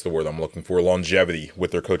 what's the word I'm looking for, longevity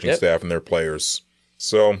with their coaching staff and their players.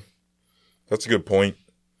 So that's a good point.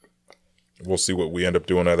 We'll see what we end up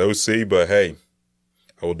doing at OC, but hey,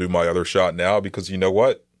 I will do my other shot now because you know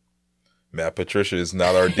what? Matt Patricia is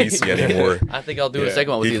not our DC anymore. I think I'll do a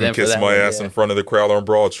second one with he you can then for kiss that my one, ass in front of the crowd on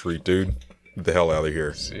Broad Street, dude. Get the hell out of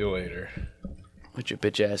here. See you later. With your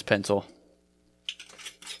bitch ass pencil.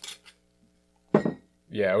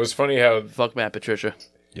 Yeah, it was funny how... Fuck Matt Patricia.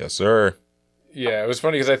 Yes, sir. Yeah, it was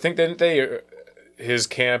funny because I think his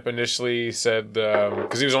camp initially said,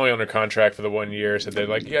 because he was only under contract for the 1 year, said they're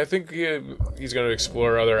like, I think he's going to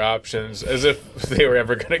explore other options, as if they were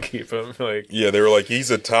ever going to keep him. Like, yeah, they were like,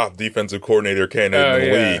 he's a top defensive coordinator candidate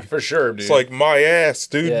in the league. For sure, dude. It's like, my ass,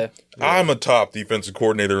 dude. Yeah. I'm a top defensive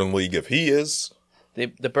coordinator in the league if he is. The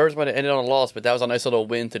Birds might have ended on a loss, but that was a nice little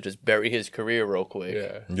win to just bury his career real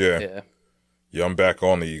quick. Yeah, I'm back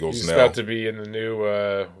on the Eagles he's now. about to be in the new,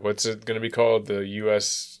 what's it going to be called? The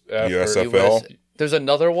USFL? There's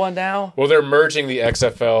another one now? Well, they're merging the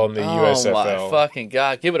XFL and the USFL. Oh, my fucking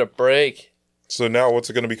God. Give it a break. So now what's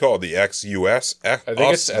it going to be called? The XUS? I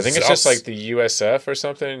think it's just like the USF or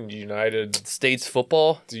something. United States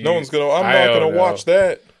Football. I'm not going to watch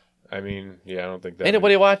that. I mean, I don't think that.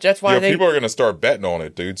 Anybody watch? That's why people are going to start betting on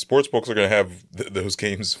it, dude. Sportsbooks are going to have those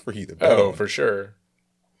games free to bet on. For sure.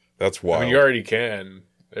 That's wild. I mean, you already can.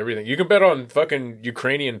 Everything. You can bet on fucking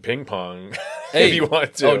Ukrainian ping pong if you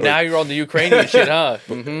want to. Oh, now you're on the Ukrainian shit, huh?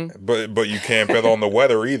 Mm-hmm. But you can't bet on the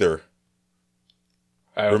weather either.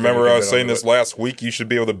 Remember I was saying this last week, you should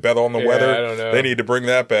be able to bet on the weather? I don't know. They need to bring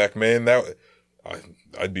that back, man.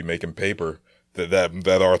 I'd be making paper.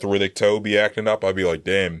 That arthritic toe be acting up, I'd be like,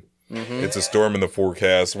 damn, it's a storm in the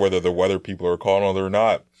forecast, whether the weather people are calling on it or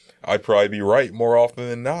not. I'd probably be right more often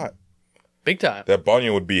than not. Big time. That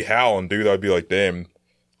bunion would be howling, dude. I'd be like, damn,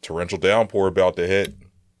 torrential downpour about to hit.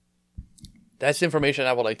 That's information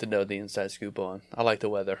I would like to know the inside scoop on. I like the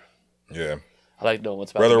weather. Yeah. I like knowing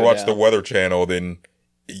what's about Rather to go watch down. the Weather Channel than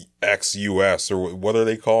XUS, or what are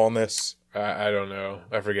they calling this? I don't know.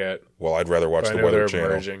 I forget. Well, I'd rather watch But I the know Weather they're Channel.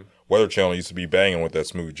 merging. Weather Channel used to be banging with that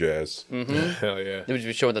smooth jazz. Hell yeah. They would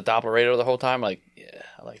be showing the Doppler radar the whole time. Like, yeah,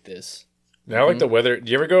 I like this. Now, like the weather.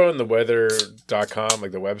 Do you ever go on the weather.com,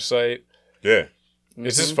 like the website? Yeah.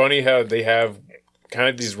 It's just funny how they have kind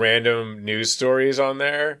of these random news stories on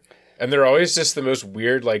there, and they're always just the most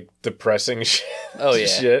weird, like depressing shit. Oh, yeah.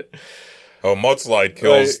 shit. Oh, mudslide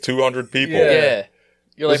kills 200 people. Yeah.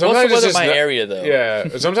 You're like, what's the weather in my area, though?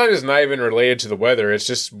 Yeah. Sometimes it's not even related to the weather. It's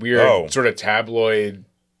just weird, sort of tabloid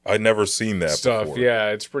I'd never seen that stuff. before. Yeah,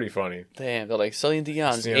 it's pretty funny. Damn, they're like, Celine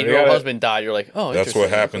Dion's You know, 8-year-old gotta- husband died. You're like, oh, That's what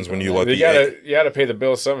happens when you let You gotta pay the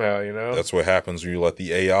bill somehow, you know? That's what happens when you let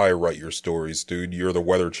the AI write your stories, dude. You're the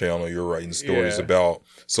Weather Channel. You're writing stories Yeah. about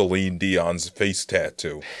Celine Dion's face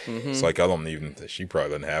tattoo. It's like, I don't even... She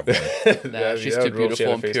probably doesn't have one. Nah, she's too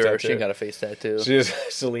beautiful and pure. She ain't got a face tattoo.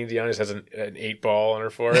 Celine Dion just has an 8-ball on her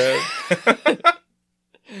forehead.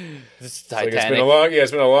 This is Like, Titanic.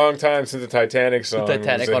 it's been a long time since the Titanic song. The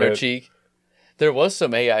Titanic was a on her hit. cheek. There was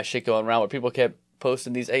some AI shit going around where people kept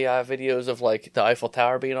posting these AI videos of like the Eiffel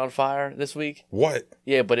Tower being on fire this week. What?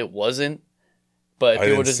 Yeah, but it wasn't. But I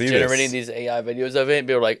people were didn't just see generating this. these AI videos of it, and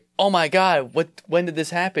people were like, "Oh my god, when did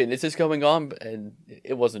this happen? Is this going on?" And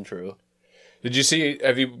it wasn't true. Did you see?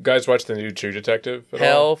 Have you guys watched the new True Detective? At all?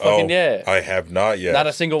 Hell, fucking yeah! I have not yet. Not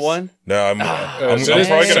a single one. No, I'm so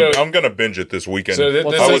probably this- I'm gonna binge it this weekend. So this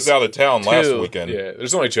I is was out of town last two. weekend. Yeah,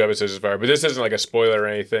 there's only 2 episodes as far, but this isn't like a spoiler or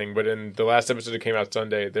anything. But in the last episode that came out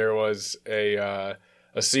Sunday, there was a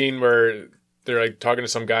scene where they're like talking to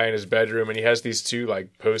some guy in his bedroom, and he has these 2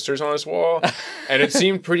 like posters on his wall, and it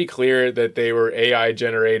seemed pretty clear that they were AI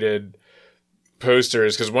generated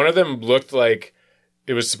posters because one of them looked like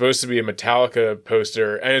it was supposed to be a Metallica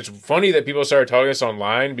poster. And it's funny that people started talking this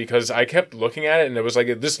online because I kept looking at it and it was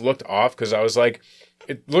like, this looked off because I was like,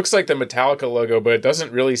 it looks like the Metallica logo, but it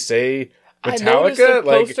doesn't really say I noticed the Metallica.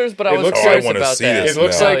 Like, posters, but I it was looks curious I wanna about see that. this it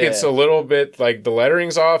looks now. like it's a little bit like the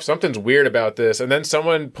lettering's off. Something's weird about this. And then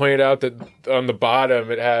someone pointed out that on the bottom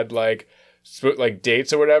it had like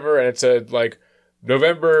dates or whatever, and it said like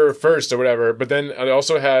November 1st or whatever. But then it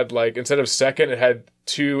also had like instead of second, it had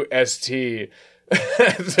 2 ST.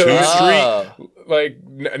 So like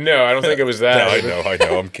no, I don't think it was that. No, I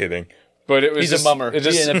know. I'm kidding. But it was He's just, a mummer. It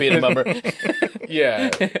just, He ended up being a mummer. yeah,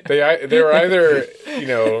 they were either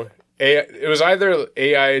it was either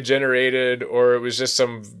AI generated or it was just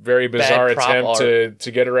some very bizarre Bad prop attempt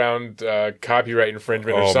to get around copyright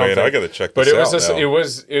infringement or something. Man, I gotta check this but it was out just,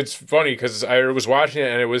 now. it's funny because I was watching it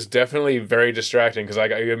and it was definitely very distracting because I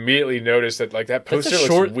immediately noticed that like that poster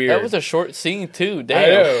looks weird. That was a short scene too. Damn.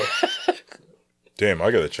 I know. Damn, I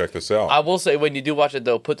gotta check this out. I will say when you do watch it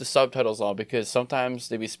though, put the subtitles on because sometimes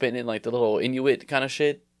they be spitting in like the little Inuit kind of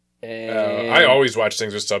shit. And I always watch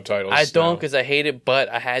things with subtitles. I don't because I hate it, but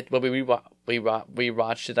I had when we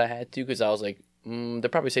watched it. I had to because I was like, they'll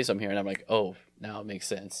probably say something here, and I'm like, oh, now it makes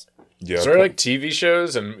sense. Yeah, sort of like TV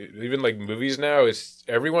shows and even like movies now.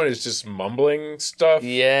 Everyone is just mumbling stuff.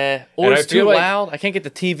 Yeah, or it's too loud. I can't get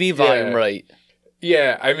the TV volume right.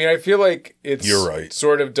 Yeah, I mean, I feel like it's You're right.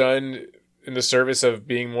 Sort of done in the service of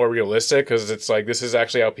being more realistic because it's like this is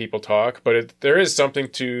actually how people talk. But there is something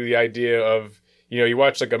to the idea of. You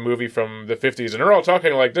watch like a movie from the 50s and they're all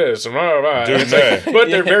talking like this and blah, blah, blah. But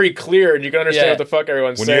they're very clear and you can understand what the fuck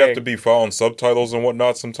everyone's saying. When you have to be following subtitles and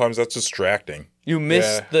whatnot, sometimes that's distracting. You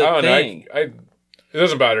miss the thing. It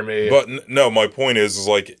doesn't bother me. But no, my point is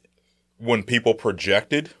like when people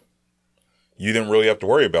projected, you didn't really have to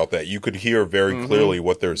worry about that. You could hear very clearly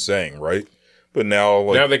what they're saying, right? But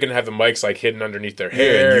now they can have the mics like hidden underneath their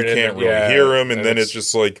hair. And you can't really hear them. And then it's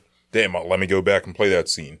just like, damn, let me go back and play that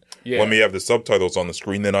scene. Yeah. Let me have the subtitles on the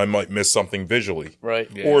screen, then I might miss something visually. Right.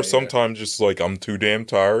 Yeah, or sometimes just like I'm too damn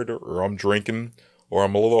tired or I'm drinking or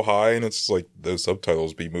I'm a little high and it's like those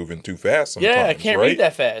subtitles be moving too fast sometimes. Yeah, I can't read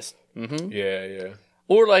that fast. Mm-hmm. Yeah.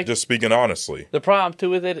 Or like... Just speaking honestly. The problem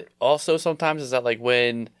too with it also sometimes is that like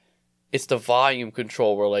when it's the volume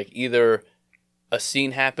control where like either a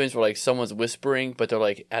scene happens where like someone's whispering but they're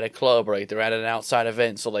like at a club or like they're at an outside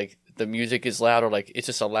event so like the music is loud or like it's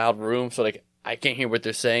just a loud room so like I can't hear what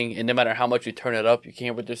they're saying, and no matter how much you turn it up, you can't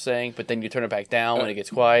hear what they're saying. But then you turn it back down when it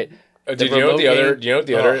gets quiet. Did you know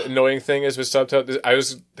the other annoying thing is with subtitles? I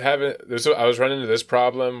was running into this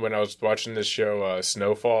problem when I was watching this show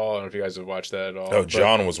Snowfall. I don't know if you guys have watched that at all. Oh,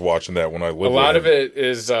 John was watching that when I lived with him. A lot of it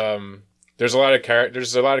is there's a lot of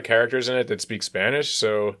characters in it that speak Spanish.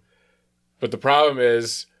 So, but the problem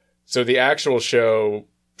is, so the actual show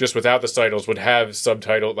just without the titles would have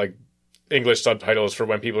subtitle like. English subtitles for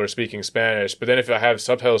when people are speaking Spanish, but then if I have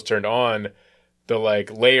subtitles turned on, the like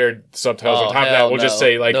layered subtitles on top of that will just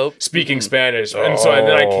say like speaking Spanish, and so then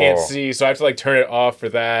I can't see, so I have to like turn it off for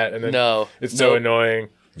that, and then it's so annoying.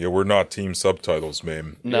 Yeah, we're not team subtitles,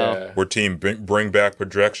 man. No, we're team bring back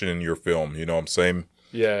projection in your film. You know what I'm saying?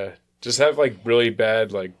 Yeah, just have like really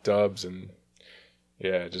bad like dubs and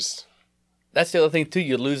just. That's the other thing too.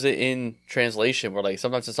 You lose it in translation, where like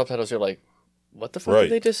sometimes the subtitles are like. What the fuck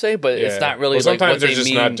did they just say? But it's not really. Sometimes like what there's they just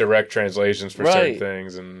mean. not direct translations for certain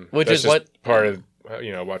things, and which that's is just what part of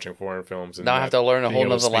watching foreign films. And now I have to learn a whole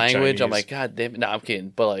other language. Chinese. I'm like, God damn it! No, I'm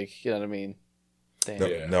kidding, but like, you know what I mean?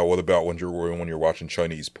 Damn. Now, what about when you're watching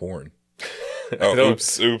Chinese porn? Oh,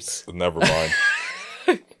 oops, never mind.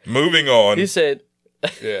 Moving on. You said,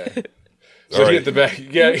 yeah. So you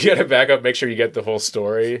get to back up, make sure you get the whole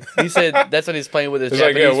story. He said that's when he's playing with his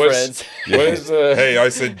Japanese friends. What is Hey, I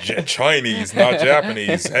said Chinese, not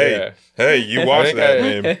Japanese. Hey, you watch that,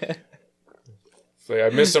 man. So I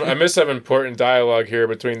miss some important dialogue here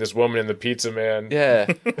between this woman and the pizza man. Yeah,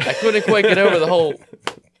 I couldn't quite get over the whole.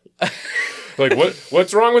 Like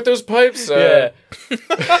what's wrong with those pipes? Yeah,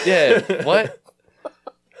 what?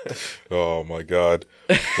 Oh my god.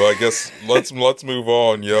 Well, I guess let's move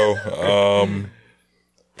on, yo.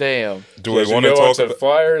 Damn. Do we want to talk about the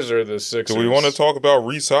Flyers or the Sixers? Do we want to talk about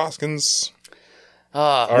Rhys Hoskins?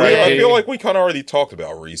 I feel like we kind of already talked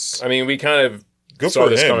about Rhys. I mean, we kind of saw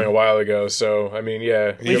this coming a while ago, so I mean,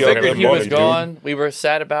 yeah. We figured he was gone. We were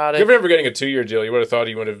sad about it. Good for him for getting a 2-year deal. You would have thought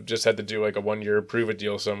he would have just had to do like a 1-year prove-it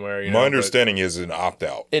deal somewhere. My understanding is an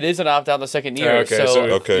opt-out. It is an opt-out in the second year.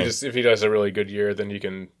 If he does a really good year, then you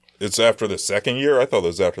can... It's after the second year? I thought it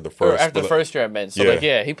was after the first. Or after the first year, I meant. So,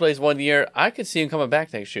 he plays 1 year. I could see him coming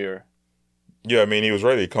back next year. Yeah, I mean, he was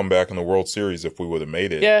ready to come back in the World Series if we would have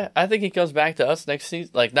made it. Yeah, I think he comes back to us next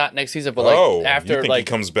season. Like, not next season, but like after. You think he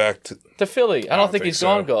comes back to Philly? I don't think he's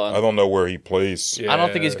gone. I don't know where he plays. Yeah, I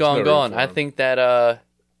don't think he's gone. I think that.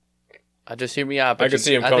 I just hear me out. I could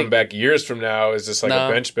see him coming back years from now as just like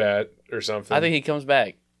a bench bat or something. I think he comes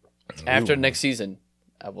back after next season.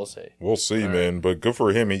 I will say. We'll see, man. But good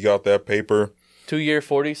for him. He got that paper. 2 year,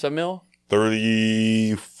 40-some mil?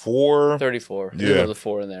 34. 34. Yeah. There's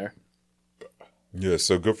 4 in there. Yeah,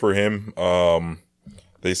 so good for him.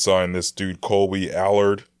 They signed this dude, Colby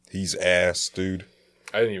Allard. He's ass, dude.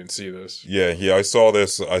 I didn't even see this. Yeah, I saw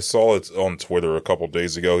this. I saw it on Twitter a couple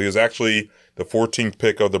days ago. He was actually the 14th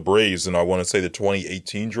pick of the Braves, and I want to say the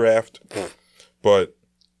 2018 draft. But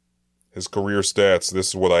his career stats. This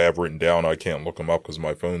is what I have written down. I can't look them up because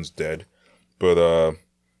my phone's dead. But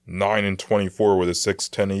 9-24 with a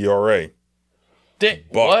 6.10 ERA.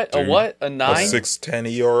 What? Dude. A what? A A 9?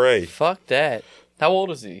 6.10 ERA. Fuck that. How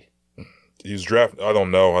old is he? He was drafted. I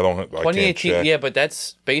don't know. I can't 2018. check. Yeah, but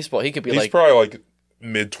that's baseball. He could be He's like probably like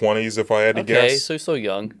mid-20s if I had to okay, guess. so he's still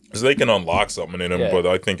young. Because they can unlock something in him, Yeah. but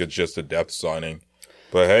I think it's just a depth signing.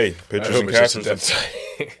 But hey, pitchers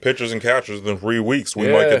and catchers in 3 weeks. We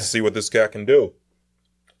might get to see what this cat can do.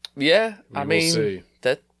 Yeah, I will mean see.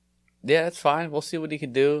 that's fine. We'll see what he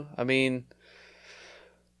can do. I mean,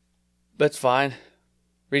 that's fine.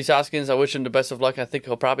 Rhys Hoskins, I wish him the best of luck. I think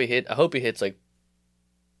he'll probably hit. I hope he hits like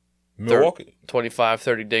Milwaukee. 25,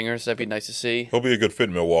 30 dingers. That'd be nice to see. He'll be a good fit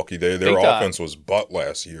in Milwaukee. Their Big time. offense was butt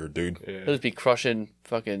last year, dude. Yeah. He'll just be crushing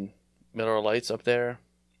fucking Miller Lights up there.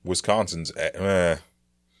 Wisconsin's No,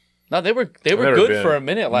 they were never good been. for a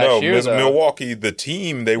minute last year. Though. Milwaukee, the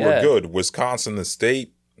team, they were Yeah. good. Wisconsin, the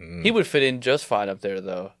state. He would fit in just fine up there,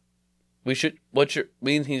 though. We should.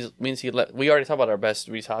 Means he let. We already talked about our best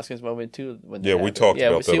Rhys Hoskins moment too. When Yeah, that we happened. talked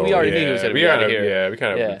about that we already already. knew he was going to we be out kind of of, here. yeah, we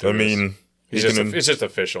kind of. Yeah. I mean, it's just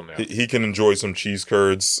official now. he can enjoy some cheese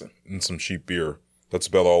curds and some cheap beer. That's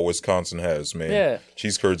about all Wisconsin has, man. Yeah.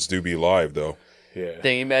 Cheese curds do be live, though. Yeah.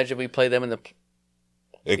 Can you imagine we play them in the?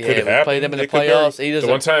 It Yeah, could we happen. play them in the It could playoffs. very- He The doesn't-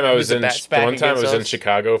 one time I he was doesn't in, bats the back one time I was against in us.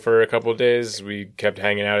 Chicago for a couple of days, we kept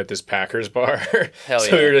hanging out at this Packers bar. Hell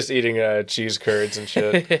So we yeah. were just eating cheese curds and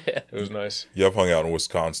shit. It was nice. Yeah, I've hung out in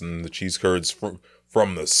Wisconsin. The cheese curds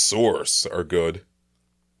from the source are good.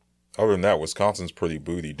 Other than that, Wisconsin's pretty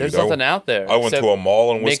booty, dude. There's nothing out there. I went except to a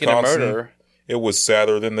mall in making a Wisconsin. murder. It was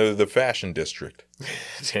sadder than the fashion district.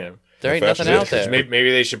 Damn. There ain't fashion nothing out district. there.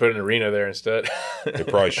 Maybe they should put an arena there instead. They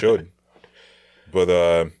probably should.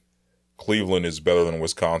 But Cleveland is better than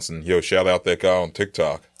Wisconsin. Yo, shout out that guy on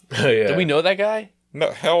TikTok. Yeah. Do we know that guy?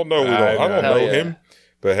 No, hell no, we don't. I don't Hell know yeah. him.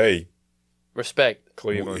 But hey, Respect.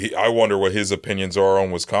 Cleveland. I wonder what his opinions are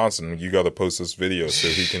on Wisconsin. You got to post this video so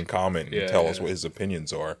he can comment and Yeah, tell us yeah. what his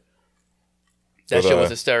opinions are. That But, shit was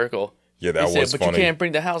hysterical. Yeah, that He was said, but funny. you can't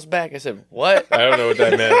bring the house back. I said, what? I don't know what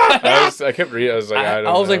that meant. I kept reading. I was like, I don't know.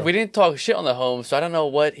 I was like, we didn't talk shit on the home, so I don't know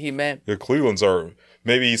what he meant. The Cleveland's are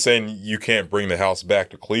maybe he's saying you can't bring the house back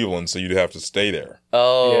to Cleveland, so you'd have to stay there.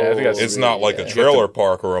 Oh, Yeah, I think that's- It's not like a trailer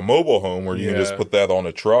park or a mobile home where you can just Yeah. put that on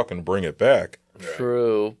a truck and bring it back.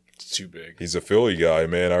 true. It's too big. He's a Philly guy,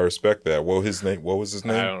 man. I respect that. What was his I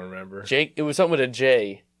name? don't remember. Jake, it was something with a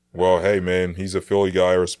J. Well, hey, man, he's a Philly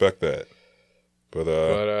guy. I respect that.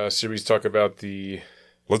 But Should we talk about the?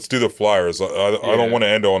 let's do the Flyers. I don't want to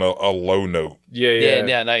end on a low note. Yeah,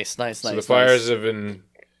 nice. So the Flyers have been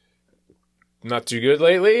not too good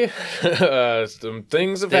lately. Some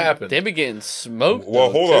things have happened. They've been getting smoked.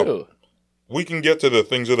 Well, though, hold too. We can get to the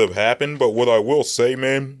things that have happened, but what I will say,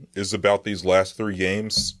 man, is about these last 3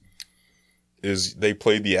 games is they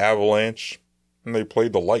played the Avalanche and they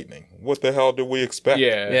played the Lightning. What the hell did we expect?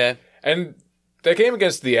 Yeah. And that game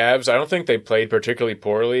against the Avs, I don't think they played particularly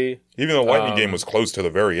poorly. Even the Lightning game was close to the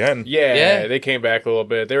very end. Yeah, they came back a little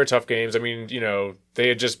bit. They were tough games. I mean, they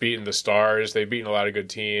had just beaten the Stars. They've beaten a lot of good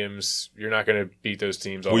teams. You're not going to beat those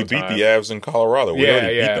teams all We the time. beat the Avs in Colorado. We already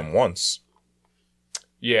beat Yeah. them once.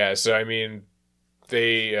 Yeah, so I mean,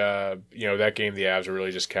 they, that game, the Avs were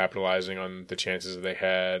really just capitalizing on the chances that they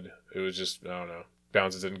had. It was just, I don't know,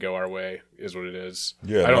 bounces didn't go our way, is what it is.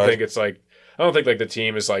 Yeah, I don't think the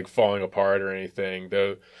team is like falling apart or anything.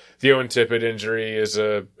 The Owen Tippett injury is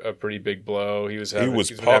a pretty big blow. He's been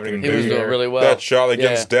pucking, having a He good was dude. doing really well. That shot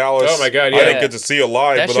against Dallas. Oh, my God, I yeah. didn't get to see it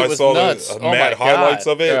live, That but shit I was saw nuts. the Oh, mad my highlights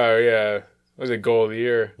God. of it. Oh, yeah. It was a goal of the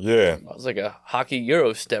year. Yeah. It was like a hockey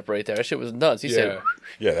Euro step right there. That shit was nuts. He said,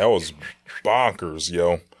 Yeah, that was bonkers,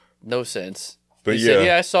 yo. no sense. But He yeah. said,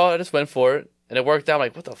 I saw it. I just went for it. And it worked out. I'm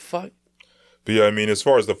like, what the fuck? But yeah, I mean, as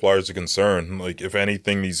far as the Flyers are concerned, like, if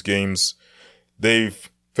anything, these games, they've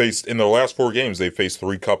faced, in the last 4 games, they faced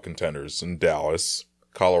 3 cup contenders in Dallas,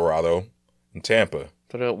 Colorado, and Tampa.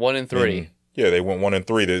 Put 1 and 3. And, yeah, they went 1 and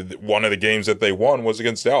 3. One of the games that they won was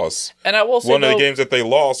against Dallas. And I will say, One of the games that they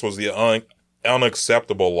lost was the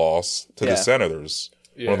unacceptable loss to the Yeah. Senators.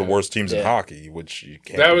 One of the worst teams in hockey, which you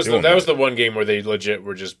can't. That was be doing that was the one game where they legit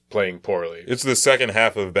were just playing poorly. It's the second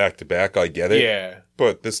half of back-to-back, I get it. Yeah.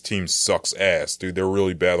 But this team sucks ass, dude. They're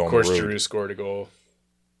really bad on Of course, the road. Drew scored a goal.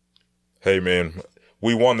 Hey, man,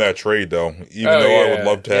 we won that trade, though. Even Oh, though I yeah. would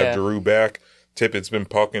love to have Yeah. Drew back, Tippett's been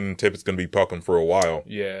pucking. Tippett's going to be pucking for a while.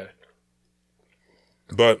 Yeah.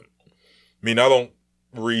 But, I mean, I don't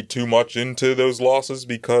read too much into those losses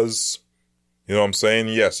because, you know what I'm saying?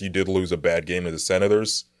 Yes, you did lose a bad game to the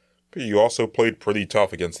Senators, but you also played pretty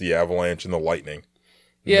tough against the Avalanche and the Lightning.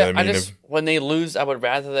 Yeah, when they lose, I would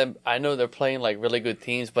rather them. I know they're playing like really good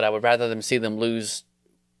teams, but I would rather them see them lose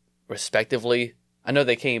respectively. I know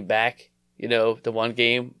they came back, the one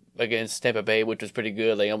game against Tampa Bay, which was pretty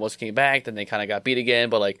good. They almost came back, then they kind of got beat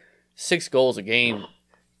again. But like 6 goals a game,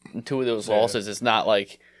 in 2 of those losses, it's not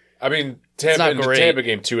like. I mean, Tampa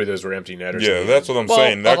game, 2 of those were empty netters. Yeah, that's what I'm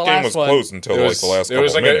saying. That game was close until the last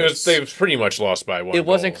couple minutes. They was pretty much lost by 1 It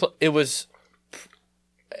wasn't. It was.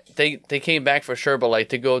 They came back for sure, but like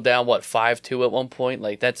to go down 5-2 at one point,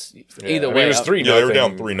 like that's either way. It was 3-0. Yeah, they were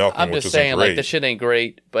down 3-0. I'm just saying, like the shit ain't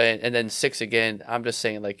great, and then 6 again. I'm just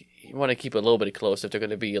saying, like you want to keep it a little bit close if they're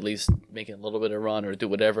going to be at least making a little bit of run or do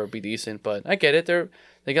whatever, be decent. But I get it.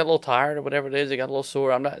 They got a little tired or whatever it is. They got a little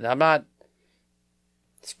sore. I'm not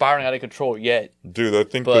spiraling out of control yet, dude. I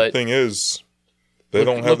think the thing is they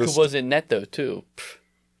don't have this. Look who was in net though too.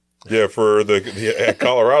 Yeah, for the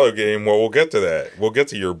Colorado game, well, we'll get to that. We'll get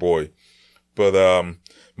to your boy. But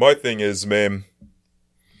my thing is, man,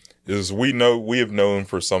 is we have known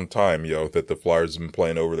for some time, that the Flyers have been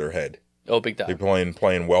playing over their head. Oh, big time. They're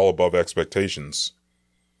playing well above expectations.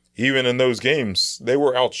 Even in those games, they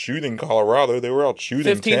were out shooting Colorado. They were out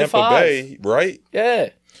shooting Tampa Bay, right? Yeah.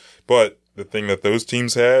 But the thing that those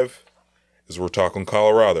teams have is we're talking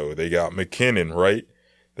Colorado. They got McKinnon, right?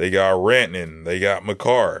 They got Rantanen. They got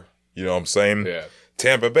Makar. You know what I'm saying? Yeah.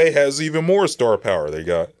 Tampa Bay has even more star power. They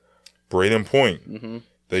got Braden Point. Mm-hmm.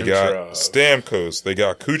 They got Stamkos. They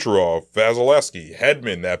got Kucherov, Vasilevsky,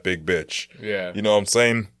 Hedman, that big bitch. Yeah. You know what I'm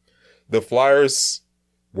saying? The Flyers,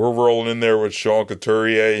 we're rolling in there with Sean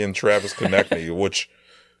Couturier and Travis Konechny, which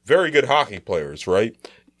very good hockey players, right?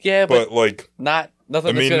 Yeah, but like nothing that's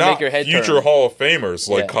going to make your head future turn. Hall of Famers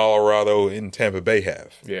like Colorado and Tampa Bay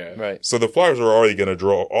have. Yeah. Right. So the Flyers are always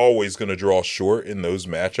going to draw short in those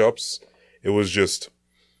matchups. It was just,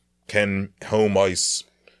 can home ice,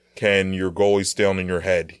 can your goalie stay on in your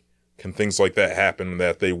head? Can things like that happen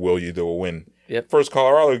that they will you to a win? Yep. First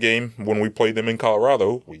Colorado game, when we played them in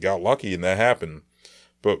Colorado, we got lucky and that happened.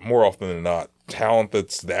 But more often than not, talent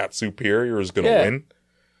that's that superior is going to win.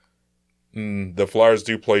 The Flyers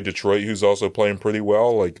do play Detroit, who's also playing pretty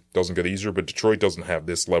well. Like, doesn't get easier, but Detroit doesn't have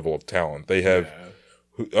this level of talent. They have,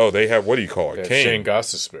 they have, what do you call it? Kane. Shane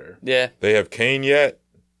Gostisbehere. Yeah. They have Kane yet?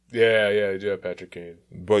 Yeah, they do have Patrick Kane.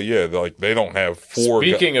 But yeah, they don't have 4.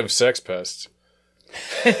 Speaking of sex pests.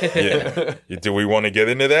 Yeah. Do we want to get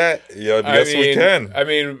into that? Yeah, I guess we can. I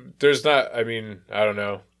mean, I don't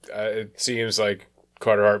know. It seems like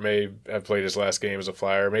Carter Hart may have played his last game as a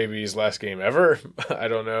Flyer. Maybe his last game ever. I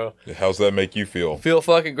don't know. How's that make you feel? Feel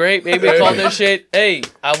fucking great. Maybe call this shit. Hey,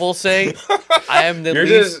 I will say, I am the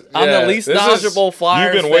least knowledgeable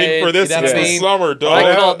Flyers fan. You've been waiting for this since the summer, dog.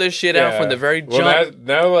 I called this shit out from the very jump.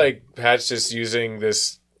 Now, like, Pat's just using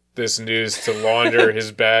this news to launder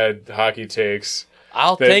his bad hockey takes.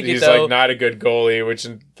 I'll take it, though. He's, like, not a good goalie, which,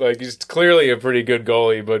 like, he's clearly a pretty good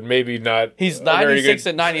goalie, but maybe not. He's 96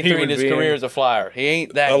 and 93 in his career as a Flyer. He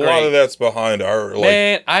ain't that great. A lot of that's behind our,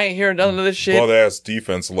 man, I ain't hearing none of this shit. Butt-ass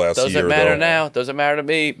defense last year, Doesn't matter now. Doesn't matter to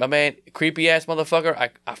me. My man, creepy-ass motherfucker,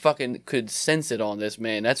 I fucking could sense it on this,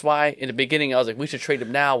 man. That's why, in the beginning, I was like, we should trade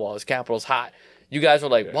him now while his capital's hot. You guys were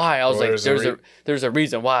like, why? I was like, there's a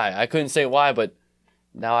reason why. I couldn't say why, but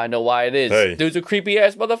now I know why it is. Hey. Dude's a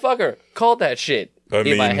creepy-ass motherfucker. Called that shit.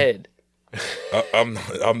 In my head.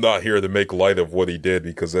 I'm not here to make light of what he did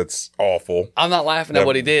because that's awful. I'm not laughing at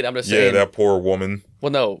what he did. I'm just saying. Yeah, that poor woman.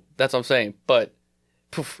 Well, no, that's what I'm saying. But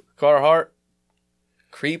Carter Hart,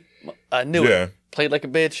 creep. I knew it. Played like a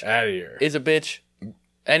bitch. Out of here. Is a bitch.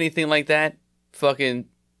 Anything like that, fucking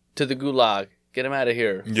to the gulag. Get him out of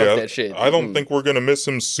here. Fuck that shit. I don't think we're gonna miss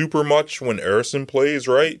him super much when Erison plays,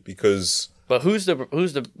 right? Because. But who's the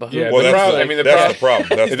yeah, well, that's the problem.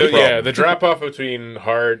 That's the problem. Yeah, the drop off between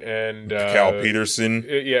Hart and Cal Peterson.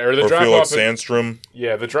 Or the drop Felix off Sandstrom.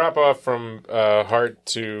 Yeah, the drop off from Hart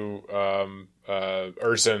to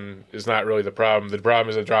Erson is not really the problem. The problem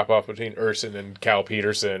is the drop off between Erson and Cal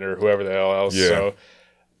Peterson or whoever the hell else. Yeah. So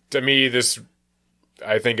to me,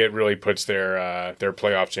 I think it really puts their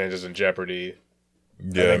playoff chances in jeopardy.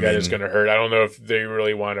 Yeah, I think that is going to hurt. I don't know if they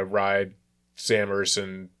really want to ride Sam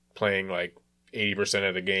Erson playing like 80%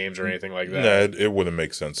 of the games or anything like that. Nah, it wouldn't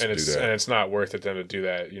make sense to do that. And it's not worth it to them to do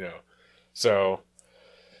that, So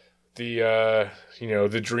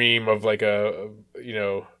the dream of like a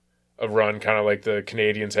run kind of like the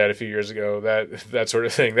Canadians had a few years ago, that sort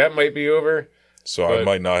of thing, that might be over. So I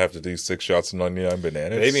might not have to do 6 shots and 99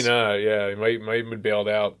 bananas. Maybe not, yeah. It might be bailed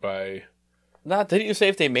out by... Didn't you say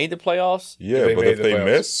if they made the playoffs? Yeah, but if they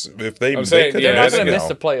miss, they're not going to miss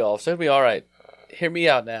the playoffs. They'll be all right. Hear me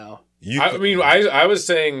out now. I was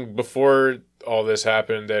saying before all this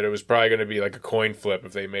happened that it was probably going to be like a coin flip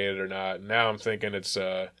if they made it or not. Now I'm thinking it's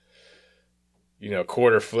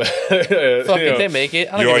quarter flip. If they make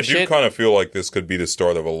it, I do kind of feel like this could be the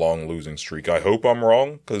start of a long losing streak. I hope I'm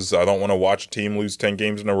wrong because I don't want to watch a team lose 10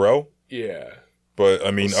 games in a row. Yeah. But,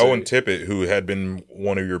 I mean, Owen Tippett, who had been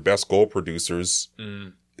one of your best goal producers,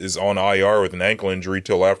 is on IR with an ankle injury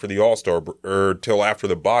till after the All-Star, or till after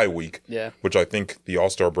the bye week. Yeah. Which I think the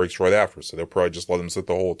All-Star breaks right after, so they'll probably just let him sit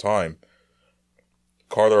the whole time.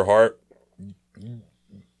 Carter Hart,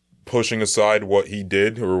 pushing aside what he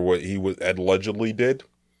did, or what he allegedly did,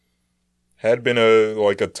 had been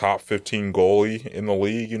a top 15 goalie in the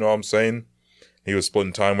league, you know what I'm saying? He was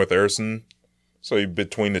splitting time with Erson. So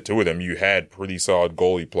between the two of them, you had pretty solid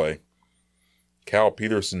goalie play. Cal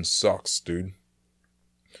Peterson sucks, dude.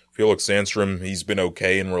 Felix Sandstrom, he's been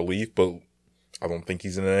okay in relief, but I don't think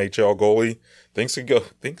he's an NHL goalie. Things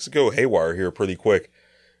could go haywire here pretty quick.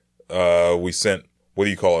 We sent,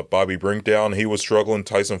 Bobby Brink down. He was struggling.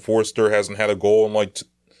 Tyson Forster hasn't had a goal in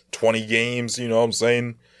 20 games, you know what I'm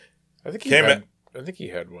saying? I think he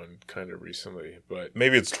had one kind of recently, but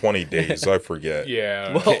maybe it's 20 days. I forget.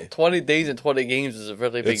 Yeah. Well, 20 days and 20 games is a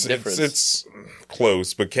really big difference. It's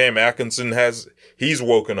close, but Cam Atkinson he's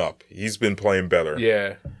woken up. He's been playing better.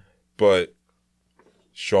 Yeah. But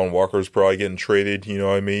Sean Walker's probably getting traded. You know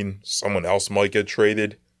what I mean? Someone else might get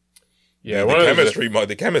traded. Yeah.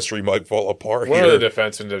 The chemistry might fall apart. One of the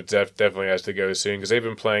defensemen definitely has to go soon because they've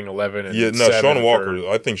been playing 11 and 7 Sean Walker.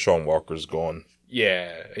 I think Sean Walker's gone.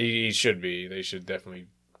 Yeah, he should be. They should definitely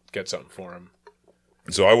get something for him.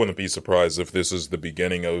 So I wouldn't be surprised if this is the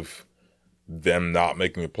beginning of them not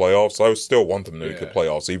making the playoffs. I would still want them to make the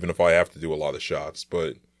playoffs, even if I have to do a lot of shots.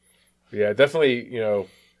 But yeah, definitely,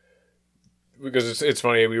 because it's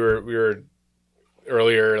funny. We were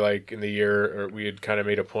earlier, in the year, or we had kind of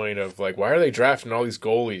made a point of why are they drafting all these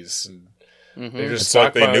goalies? And they just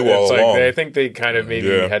they knew all along. I think they kind of maybe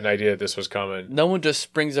had an idea that this was coming. No one just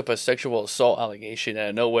springs up a sexual assault allegation out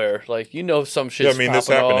of nowhere. Some shit. Yeah, I mean, this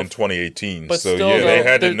happened in 2018. But so, still, they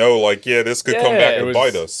had to know, this could come back and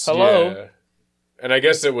bite us. Hello? Yeah. And I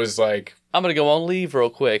guess it was I'm going to go on leave real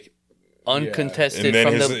quick. Uncontested.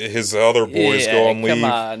 And then his other boys go on leave.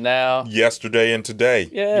 Come on now. Yesterday and today.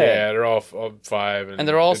 Yeah, they're all 5. And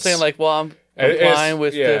they're all saying, I'm complying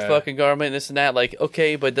with the fucking government and this and that.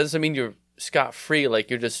 Okay, but it doesn't mean you're scot-free.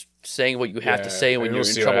 You're just saying what you have to say when you're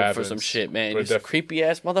in trouble for some shit, man. You're a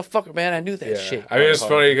creepy-ass motherfucker, man. I knew that shit. I mean, it's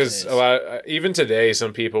funny because even today,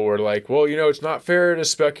 some people were like, well, it's not fair to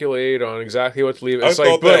speculate on exactly what to leave. I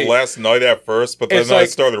thought that last night at first, but then I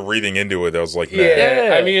started reading into it. I was like, nah.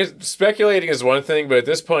 Yeah. I mean, speculating is one thing, but at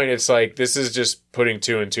this point, it's this is just putting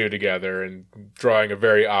 2 and 2 together and drawing a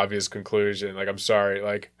very obvious conclusion. I'm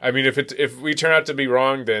sorry. I mean, if we turn out to be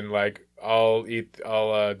wrong, then, I'll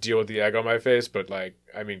deal with the egg on my face, but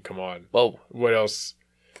I mean, come on. Whoa. What else?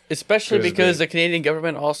 Especially because the Canadian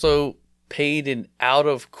government also paid an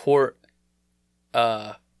out-of-court.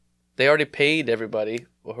 They already paid everybody,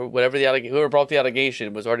 whoever brought the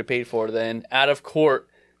allegation was already paid for. Then out of court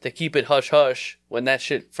to keep it hush hush when that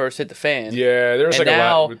shit first hit the fan. Yeah, there's and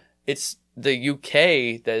now it's the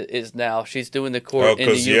UK that is now she's doing the court in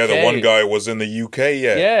the UK. The one guy was in the UK.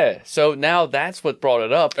 Yeah, so now that's what brought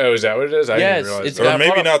it up. Oh, is that what it is? I didn't realize that. Or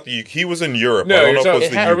maybe not the UK. He was in Europe. No, I don't know if it was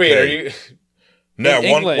the UK. Wait, are you? No,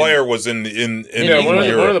 one player was in England.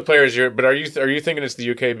 One of the players. But are you thinking it's the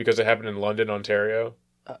UK because it happened in London, Ontario?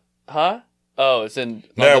 Huh? Oh, it's in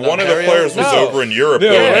London, one Ontario? of the players was over in Europe.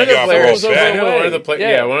 No, one of the players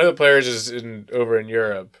one of the players is over in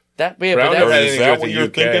Europe. Is that what you're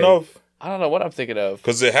thinking of? I don't know what I'm thinking of.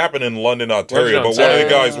 Because it happened in London, Ontario, but one of the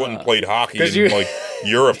guys went and played hockey in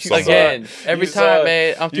Europe somewhere. Again, every time,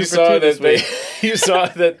 man, I'm 2 for 2 this week. You saw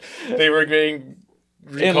that they were being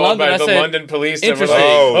recalled by the London police. Interesting.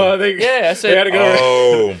 I said, they had to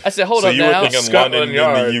go. I said, hold up now. So you were thinking London in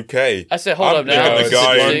the UK. I said, hold up now. The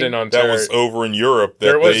guy that was over in Europe.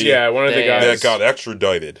 One of the guys that got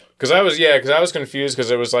extradited. Because I was confused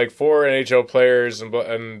because it was 4 NHL players but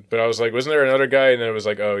I was like, wasn't there another guy? And then it was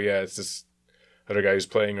it's this other guy who's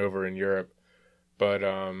playing over in Europe. But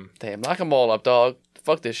damn, lock them all up, dog.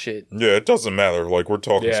 Fuck this shit. Yeah, it doesn't matter. We're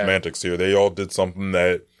talking semantics here. They all did something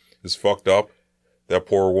that is fucked up. That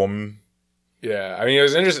poor woman. Yeah, I mean, it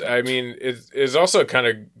was interesting. I mean, it's also kind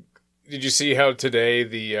of. Did you see how today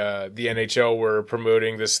the NHL were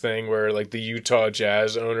promoting this thing where the Utah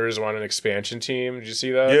Jazz owners want an expansion team? Did you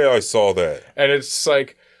see that? Yeah, I saw that. And it's so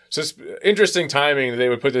it's interesting timing that they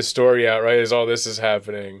would put this story out right as all this is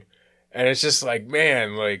happening, and it's just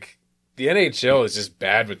man, the the NHL is just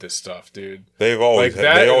bad with this stuff, dude. They've always Like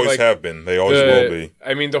that- they always like, have been. They always will be.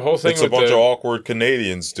 I mean, the whole thing It's a with bunch of awkward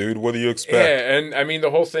Canadians, dude. What do you expect? Yeah, and I mean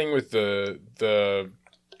the whole thing with the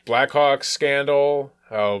Blackhawks scandal,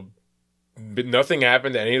 how nothing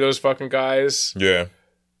happened to any of those fucking guys. Yeah.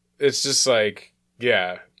 It's just like,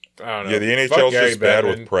 yeah, I don't know. Yeah, the Fuck NHL's Gary just bad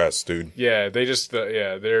Bettman. with press, dude. Yeah, they're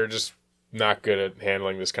just not good at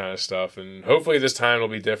handling this kind of stuff, and hopefully this time will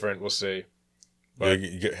be different. We'll see. But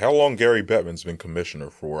How long Gary Bettman's been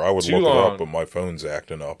commissioner for? I would Too look long. it up, but my phone's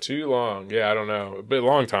acting up. too long. Yeah, I don't know. A bit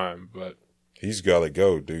long time, but He's got to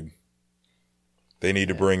go, dude. They need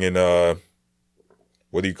to bring in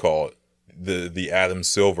what do you call it? The Adam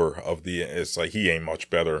Silver of the. It's like he ain't much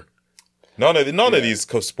better. None of these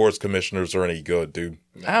sports commissioners are any good, dude.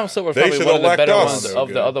 Adam Silver's They probably should one of the elect better us. ones So of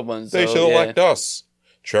good. the other ones. They though, should yeah. elect us.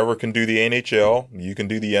 Trevor can do the NHL. You can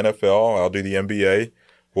do the NFL. I'll do the NBA.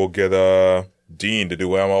 We'll get Dean to do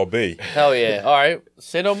MLB. Hell yeah! All right,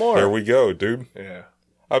 say no more. There we go, dude. yeah.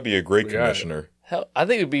 I'd be a great We got it. commissioner. Hell, I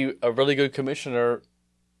think it'd be a really good commissioner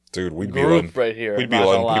Dude, we'd be group letting, right here. we'd be not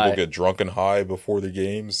letting gonna people lie. get drunk and high before the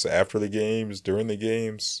games, after the games, during the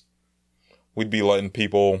games. We'd be letting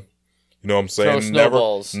people, you know what I'm saying, Throw never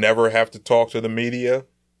snowballs. never have to talk to the media.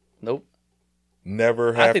 Nope.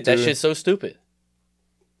 Never have I think to. that shit's so stupid.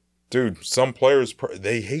 Dude, some players,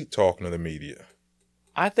 they hate talking to the media.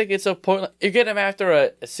 I think it's a point. You get them after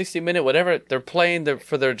a 60-minute whatever they're playing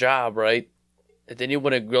for their job, right? And then you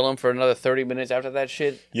want to grill them for another 30 minutes after that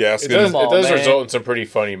shit. Yeah, It does, Come on, it does man. result in some pretty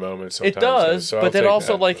funny moments sometimes. It does, though, so but I'll that take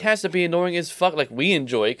also that, like but- has to be annoying as fuck. Like we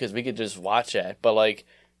enjoy it because we could just watch that, but like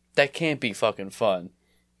that can't be fucking fun.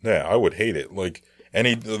 Yeah, I would hate it. Like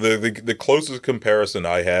the closest comparison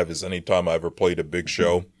I have is anytime I ever played a big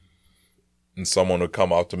show, and someone would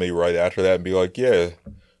come up to me right after that and be like, "Yeah,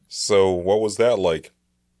 so what was that like?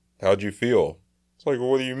 How'd you feel?" It's like,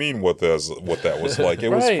 what do you mean? What that was like? It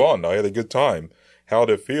was Right. fun. I had a good time.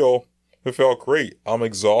 How'd it feel? It felt great. I'm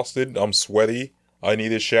exhausted. I'm sweaty. I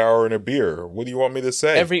need a shower and a beer. What do you want me to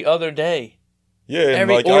say? Every other day, yeah, and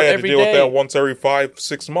every- like or I had to every deal with day. that once every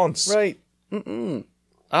 5-6 months. right? Mm-mm.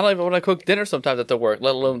 I don't even want to cook dinner sometimes at the work,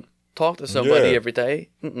 let alone talk to somebody Yeah. every day.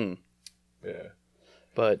 Mm-mm. Yeah.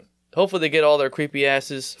 But hopefully they get all their creepy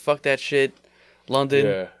asses. Fuck that shit. London.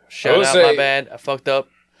 Yeah. I Shout will out, say- my bad. I fucked up.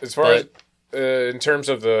 As far as in terms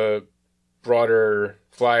of the broader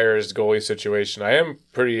Flyers goalie situation, I am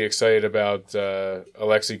pretty excited about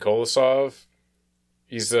Alexei Kolosov.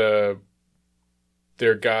 He's their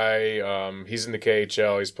guy. He's in the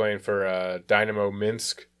KHL. He's playing for Dynamo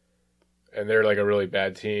Minsk, and they're like a really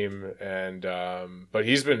bad team. And but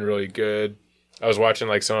he's been really good. I was watching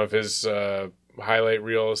like some of his highlight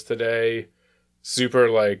reels today. Super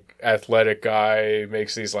like athletic guy,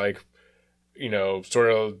 makes these like, you know, sort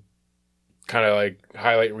of kind of like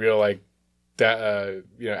highlight reel like that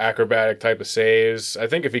you know, acrobatic type of saves. I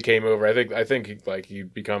think if he came over, I think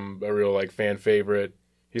he'd become a real like fan favorite.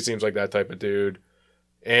 He seems like that type of dude.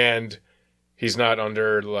 And he's not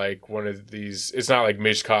under like one of these, it's not like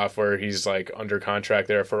Mishkov where he's like under contract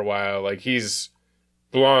there for a while. Like he has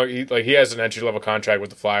an entry level contract with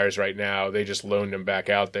the Flyers right now. They just loaned him back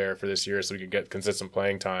out there for this year so he could get consistent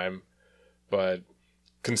playing time. But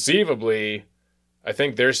conceivably, I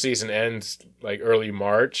think their season ends like early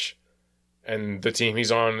March, and the team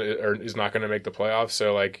he's on is not going to make the playoffs.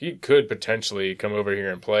 So like he could potentially come over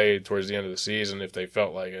here and play towards the end of the season if they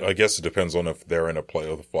felt like it. I guess it depends on if they're in a play,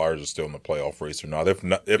 or the Flyers are still in the playoff race or not. If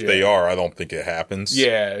they are, I don't think it happens.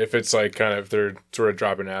 Yeah, if it's like kind of if they're sort of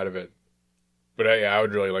dropping out of it. But yeah, I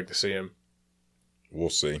would really like to see him. We'll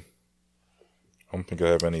see. I don't think I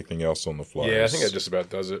have anything else on the Flyers. Yeah, I think that just about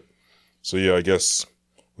does it. So yeah, I guess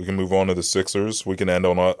we can move on to the Sixers. We can end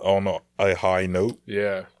on a high note.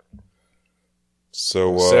 Yeah,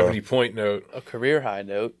 So 70-point note. A career high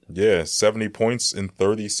note. yeah, 70 points in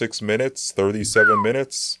 36 minutes, 37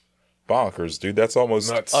 minutes. Bonkers, dude. That's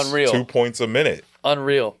almost Nuts. Unreal. 2 points a minute.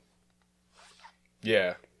 Unreal.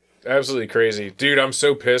 Yeah, absolutely crazy, dude. I'm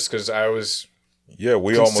so pissed because I was. Yeah,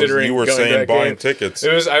 we Considering you were going to saying that buying game. tickets.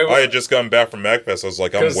 It was I had just gotten back from MagFest. I was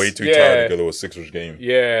like, I'm 'Cause, way too yeah. tired to go to a Sixers game.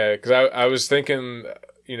 Yeah, because I was thinking,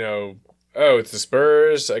 you know, oh, it's the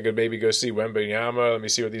Spurs. I could maybe go see Wembanyama. Let me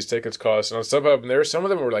see what these tickets cost. And on StubHub, and some of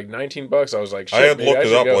them were like $19. I was like, shit, I had maybe looked it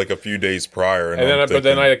should up go. like a few days prior, and And then, I'm but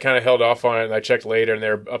then thinking, I kind of held off on it, and I checked later, and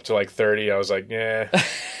they're up to like 30. I was like, yeah.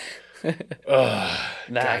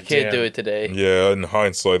 Nah, I can't damn. do it today. yeah, in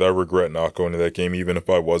hindsight, I regret not going to that game, even if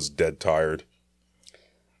I was dead tired.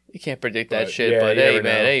 You can't predict that But, shit, yeah, but you hey, never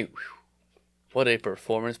man, know. hey, whew, what a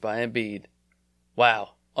performance by Embiid.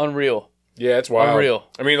 Wow. Unreal. Yeah, it's wild. Unreal.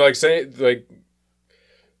 I mean, like, say, like,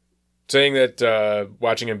 saying that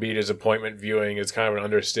watching Embiid is appointment viewing is kind of an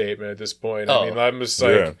understatement at this point. Oh. I mean, I'm just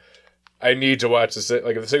like, I need to watch this.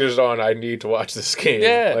 Like, if the Sixers are on, I need to watch this game.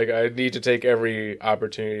 Yeah. Like, I need to take every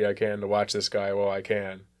opportunity I can to watch this guy while I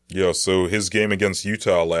can. Yeah, so his game against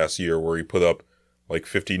Utah last year where he put up like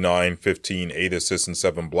 59, 15, 8 assists and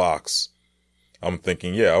 7 blocks. I'm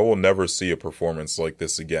thinking, I will never see a performance like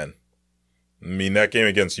this again. I mean, that game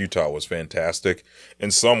against Utah was fantastic.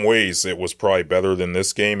 In some ways, it was probably better than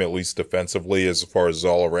this game, at least defensively as far as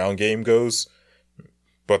all-around game goes.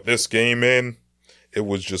 But this game, man, it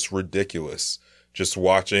was just ridiculous. Just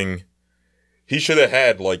watching, he should have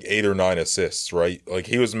had like 8 or 9 assists, right? Like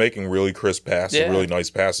he was making really crisp passes, really nice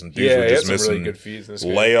passes, and dudes were just missing really good feeds in this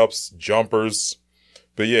game. layups, jumpers.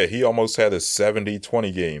 But he almost had a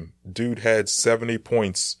 70-20 game. Dude had 70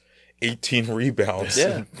 points, 18 rebounds,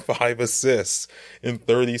 and 5 assists in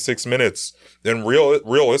 36 minutes. And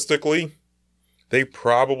realistically, they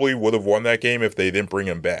probably would have won that game if they didn't bring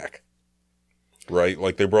him back. Right?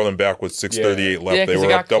 Like, they brought him back with 6:38 left. They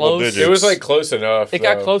were up double digits. It was, like, close enough. It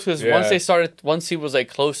got close because once he was, like,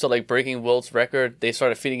 close to, like, breaking Wilt's record, they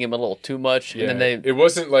started feeding him a little too much. Yeah. And then it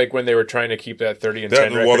wasn't like when they were trying to keep that 30 and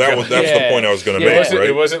 10 record. Well, that's the point I was going to make, right?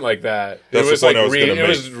 It wasn't like that. That's it was the point like I was going to make. It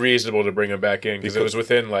was reasonable to bring him back in because it was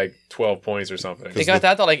within, like, 12 points or something. They got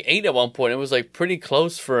that to, like, 8 at one point. It was, like, pretty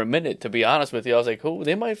close for a minute, to be honest with you. I was like,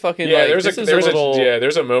 they might fucking,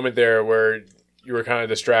 there's a moment there where you were kind of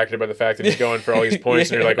distracted by the fact that he's going for all these points,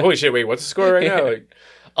 and you're like, "Holy shit! Wait, what's the score right now?" Like,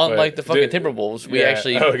 unlike the fucking Timberwolves, we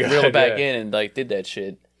actually reeled back in and like did that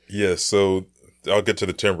shit. Yeah, so I'll get to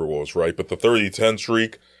the Timberwolves, right? But the 30-10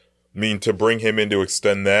 streak, I mean, to bring him in to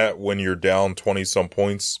extend that when you're down 20-some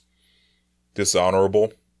points,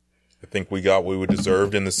 dishonorable. I think we got what we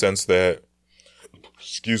deserved in the sense that,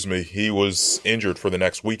 he was injured for the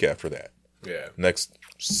next week after that. Yeah, next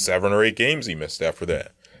 7 or 8 games he missed after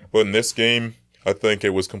that. But in this game, I think it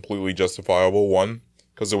was completely justifiable, one,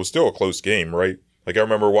 because it was still a close game, right? Like, I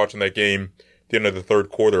remember watching that game at the end of the third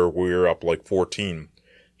quarter, we were up like 14.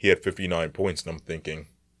 He had 59 points, and I'm thinking,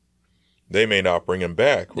 they may not bring him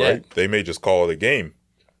back, right? Yeah. They may just call it a game.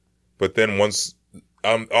 But then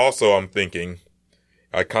I'm thinking,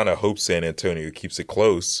 I kind of hope San Antonio keeps it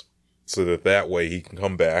close so that way he can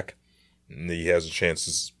come back and he has a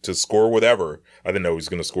chance to score whatever. I didn't know he was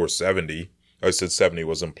going to score 70. I said 70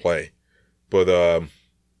 was in play. But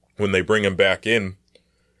when they bring him back in,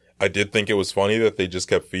 I did think it was funny that they just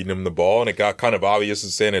kept feeding him the ball, and it got kind of obvious in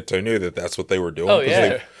San Antonio that that's what they were doing. Because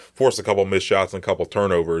they forced a couple missed shots and a couple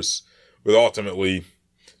turnovers. But ultimately,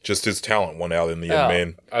 just his talent went out in the end,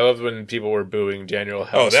 man. I loved when people were booing Daniel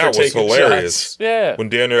House. Oh, that was hilarious. Shots. Yeah. When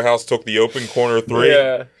Daniel House took the open corner 3.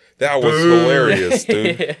 Yeah. That was hilarious,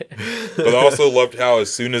 dude. But I also loved how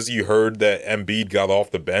as soon as you heard that Embiid got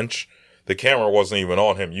off the bench, the camera wasn't even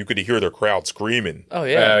on him. You could hear the crowd screaming. Oh,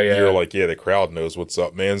 yeah. You're like, the crowd knows what's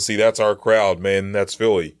up, man. See, that's our crowd, man. That's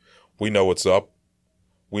Philly. We know what's up.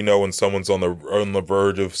 We know when someone's on the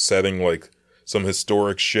verge of setting, like, some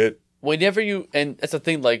historic shit. And that's the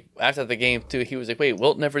thing, like, after the game, too, he was like, wait,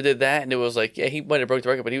 Wilt never did that? And it was like, he might have broke the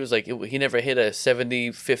record, but he was like, he never hit a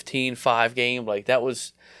 70-15-5 game. Like, that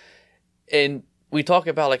was... And we talk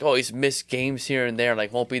about, like, he's missed games here and there,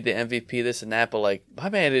 like, won't be the MVP, this and that, but, like, my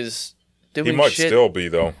man is doing shit. He might still be,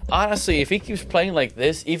 though. Honestly, if he keeps playing like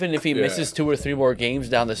this, even if he misses 2 or 3 more games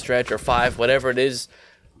down the stretch, or 5, whatever it is,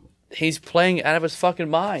 he's playing out of his fucking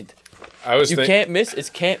mind. Can't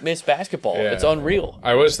miss basketball. Yeah. It's unreal.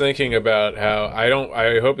 I was thinking about how,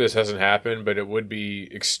 I hope this hasn't happened, but it would be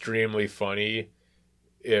extremely funny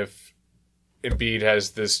if Embiid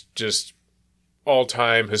has this just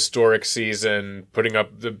all-time historic season, putting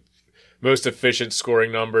up the most efficient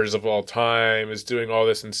scoring numbers of all time, is doing all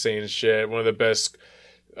this insane shit, one of the best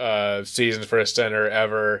seasons for a center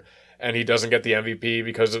ever, and he doesn't get the MVP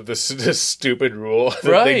because of this stupid rule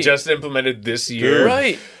that they just implemented this year. Dude.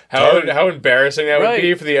 Right. How embarrassing that would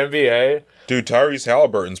be for the NBA. Dude, Tyrese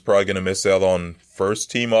Halliburton's probably going to miss out on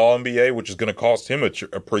first-team All-NBA, which is going to cost him a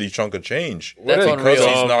pretty chunk of change. That's because unreal.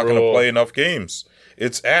 He's not going to play enough games.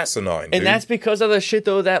 It's asinine, dude. And that's because of the shit,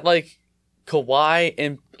 though, that, like, Kawhi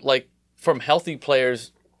and, like, from healthy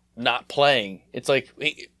players not playing. It's like,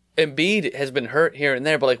 Embiid has been hurt here and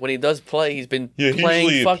there, but, like, when he does play, he's been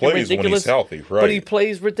playing fucking ridiculous. When he's healthy, right. But he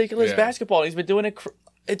plays ridiculous basketball. He's been doing it.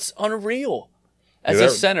 It's unreal. As a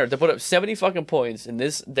center, to put up 70 fucking points in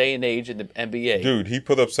this day and age in the NBA. Dude, he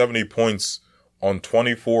put up 70 points on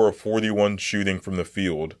 24 of 41 shooting from the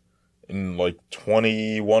field and, like,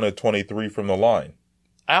 21 of 23 from the line.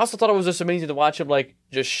 I also thought it was just amazing to watch him, like,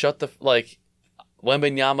 just shut the, like,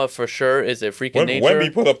 Wembanyama for sure is a freak of nature.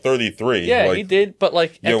 Wemby put up 33. Yeah, he did. But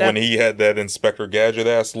like, when he had that Inspector Gadget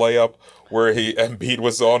ass layup where Embiid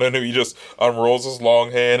was on it, and he just unrolls his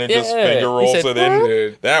long hand and just finger rolls it in.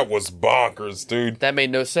 Dude. That was bonkers, dude. That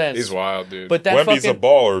made no sense. He's wild, dude. But that Wemby's a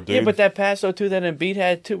baller, dude. Yeah, but that pass though too that Embiid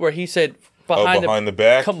had too, where he said behind the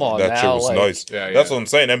back. Come on, that shit was nice. Yeah. That's what I'm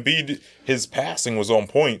saying. Embiid, his passing was on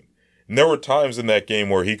point. And there were times in that game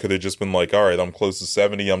where he could have just been like, all right, I'm close to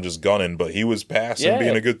 70, I'm just gunning. But he was passing,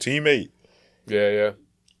 being a good teammate. Yeah.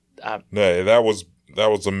 That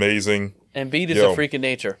was amazing. Embiid is a freak of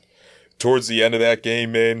nature. Towards the end of that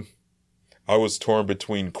game, man, I was torn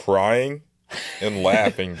between crying and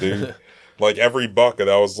laughing, dude. Like, every bucket,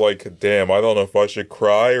 I was like, damn, I don't know if I should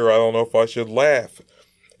cry or I don't know if I should laugh.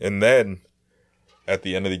 And then, at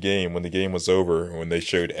the end of the game, when the game was over, when they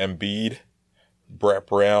showed Embiid, Brett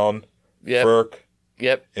Brown, Burke,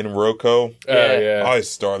 and Rocco, I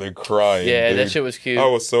started crying. Yeah, dude. that shit was cute. I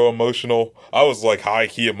was so emotional. I was like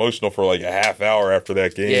high-key emotional for like a half hour after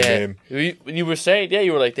that game, man. You were saying,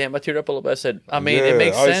 you were like, damn, I teared up a little bit. I said, it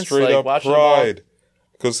makes sense. I straight up cried.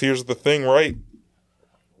 Because here's the thing, right?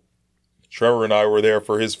 Trevor and I were there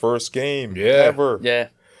for his first game ever. Yeah.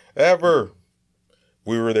 Ever.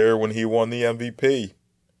 We were there when he won the MVP.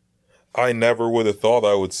 I never would have thought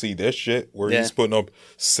I would see this shit where he's putting up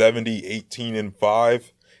 70, 18, and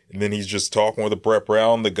 5. And then he's just talking with Brett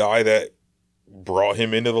Brown, the guy that brought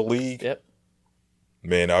him into the league. Yep.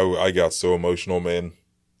 Man, I got so emotional, man.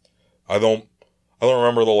 I don't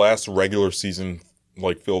remember the last regular season,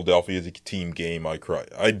 like, Philadelphia team game I cried.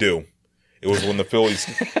 I do. It was when the Phillies...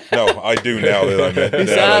 No, I do now that I'm...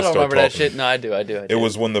 I don't remember that shit. No, I do. It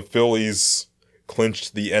was when the Phillies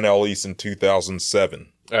clinched the NL East in 2007.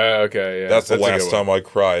 Okay, yeah. That's the last time I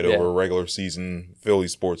cried over a regular season Philly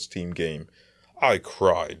sports team game. I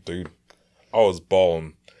cried, dude. I was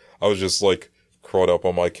bawling. I was just like crawled up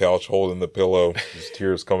on my couch holding the pillow, just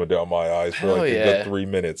tears coming down my eyes for like a good 3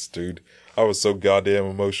 minutes, dude. I was so goddamn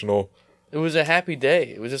emotional. It was a happy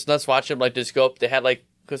day. It was just nuts watching him like just go up. They had like,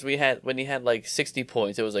 because when he had like 60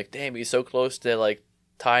 points, it was like, damn, he's so close to like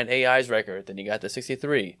tying AI's record. Then he got to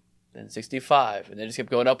 63. Then 65, and they just kept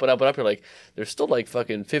going up and up and up. You're like, there's still like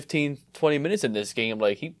fucking 15, 20 minutes in this game.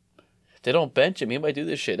 Like, they don't bench him. He might do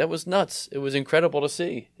this shit. That was nuts. It was incredible to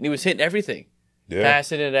see. And he was hitting everything. Yeah.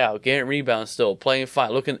 Passing it out, getting rebounds still, playing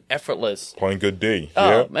fine, looking effortless. Playing good D.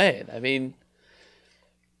 Oh, man. I mean,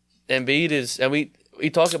 Embiid is, and we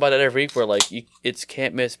talk about it every week where, like, it's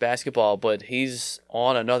can't miss basketball, but he's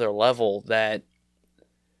on another level that,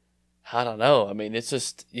 I don't know. I mean, it's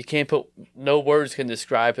just, you can't put, no words can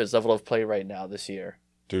describe his level of play right now this year.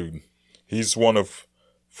 Dude, he's one of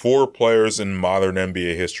 4 players in modern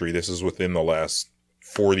NBA history, this is within the last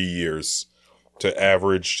 40 years, to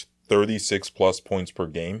average 36 plus points per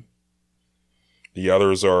game. The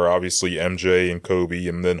others are obviously MJ and Kobe,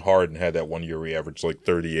 and then Harden had that 1 year where he averaged like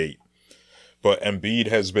 38. But Embiid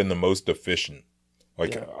has been the most efficient.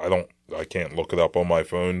 Like, I can't look it up on my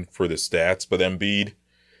phone for the stats, but Embiid,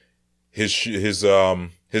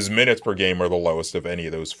 his minutes per game are the lowest of any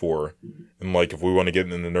of those 4. And like, if we want to get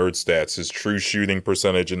into the nerd stats, his true shooting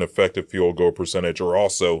percentage and effective field goal percentage are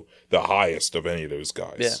also the highest of any of those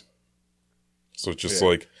guys. Yeah. So it's just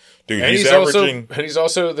like, dude, and he's averaging... he's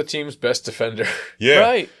also the team's best defender. Yeah.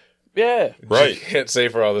 Right. Yeah. Right. You can't say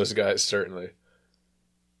for all those guys, certainly.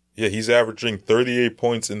 Yeah, he's averaging 38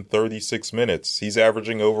 points in 36 minutes. He's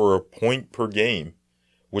averaging over a point per game,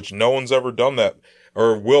 which no one's ever done that.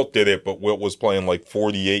 Or Wilt did it, but Wilt was playing like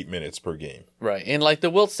 48 minutes per game. Right. And like the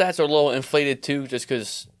Wilt stats are a little inflated too, just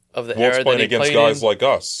because of the Wilt's era playing that he against played guys in. like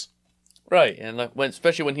us. Right. And like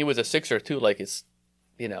especially when he was a Sixer too, like it's,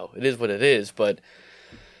 it is what it is. But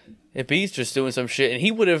Embiid's just doing some shit. And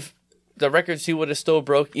he would have, the records he would have still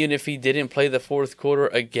broke, even if he didn't play the fourth quarter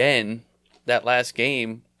again, that last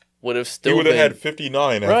game would have still been. He would have had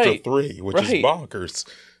 59 after 3, which is bonkers.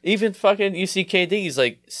 Even fucking, you see KD, he's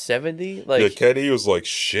like 70. Like, yeah, KD was like,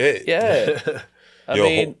 shit. Yeah. I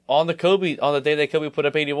mean, on the day that Kobe put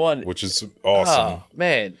up 81. Which is awesome. Oh,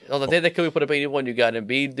 man. On the day that Kobe put up 81, you got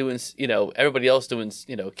Embiid doing, everybody else doing,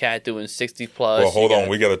 Cat doing 60 plus. Well, hold on.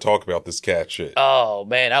 We got to talk about this Cat shit. Oh,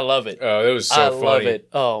 man. I love it. Oh, it was so funny. I love it.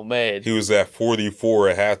 Oh, man. He was at 44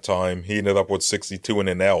 at halftime. He ended up with 62 and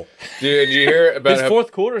an L. Dude, did you hear about his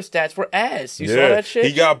fourth quarter stats were ass. You saw that shit?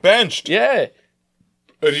 He got benched. Yeah.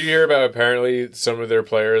 Did you hear about apparently some of their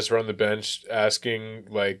players were on the bench asking,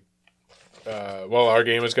 like, while our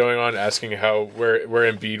game was going on, asking where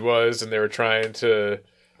Embiid was, and they were trying to,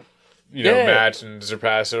 match and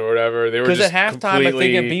surpass it or whatever. They were just at halftime, I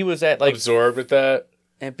think Embiid was at like absorbed with that.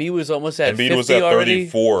 Embiid was almost at Embiid 50 was at already.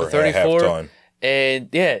 34 at halftime. And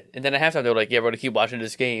then at halftime they were like, "Yeah, we're gonna keep watching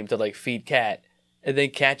this game to like feed Cat," and then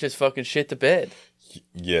Cat just fucking shit to bed.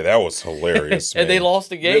 Yeah, that was hilarious. And man. they lost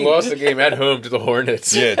the game. They lost the game at home to the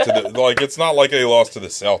Hornets. Yeah, it's not like they lost to the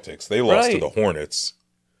Celtics. They lost to Right. the Hornets.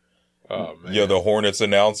 Oh man. Yeah, the Hornets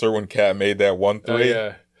announcer when Cat made that 1-3, Oh,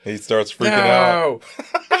 yeah. he starts freaking out.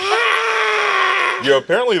 Yo,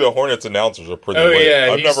 apparently the Hornets announcers are pretty lit.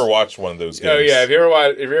 yeah, I've never watched one of those games. Oh yeah, if you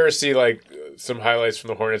ever see like some highlights from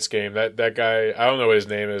the Hornets game, that guy, I don't know what his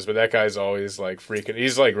name is, but that guy's always like freaking.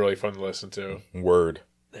 He's like really fun to listen to. Word.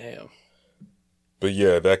 Damn. But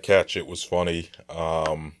yeah, that Cat shit was funny.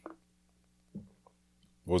 What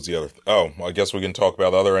was the other? I guess we can talk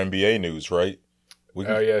about other NBA news, right?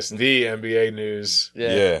 Oh yes, the NBA news.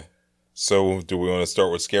 Yeah. So, do we want to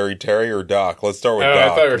start with Scary Terry or Doc? Let's start with Oh,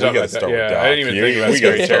 Doc. I thought we were talking gotta about that. start with Yeah, Doc. I didn't even think about we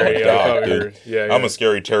gotta Scary start Terry. with I thought Doc, we dude. were- yeah. I'm a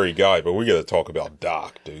Scary Terry guy, but we got to talk about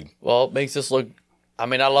Doc, dude. Well, it makes this look. I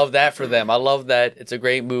mean, I love that for them. I love that it's a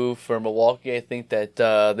great move for Milwaukee. I think that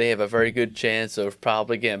they have a very good chance of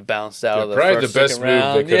probably getting bounced out of the Probably first, the best second move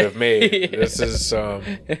round. they could have Yeah. made. This is,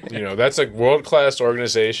 that's a world-class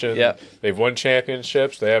organization. Yeah. They've won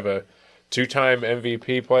championships. They have a 2-time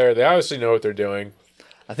MVP player. They obviously know what they're doing.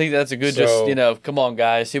 I think that's a good. So- come on,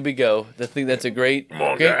 guys, here we go. I think that's a great,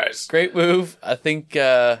 guys. great move. I think.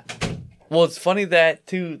 Well, it's funny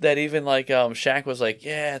that even like Shaq was like,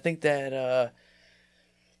 yeah, I think that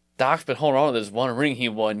Doc's been holding on to this one ring he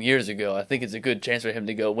won years ago. I think it's a good chance for him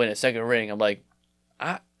to go win a second ring. I'm like,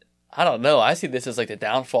 I don't know. I see this as like the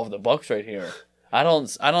downfall of the Bucks right here. I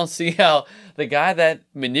don't see how the guy that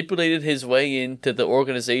manipulated his way into the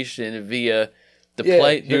organization via the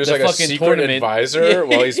He was the like a fucking secret tournament advisor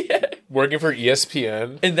while he's Yeah. working for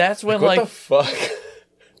ESPN. And that's when What like the fuck?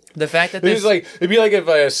 the fact that It was this like it'd be like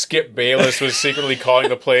if Skip Bayless was secretly calling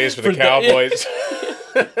the plays for the Cowboys.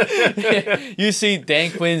 you see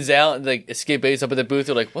Dan Quinn's out and like Skip Bayless up at the booth.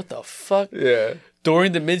 They're like, what the fuck? Yeah.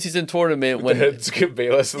 During the midseason tournament when When Skip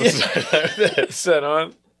Bayless on the sideline with the headset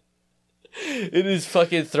on. it is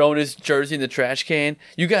fucking throwing his jersey in the trash can.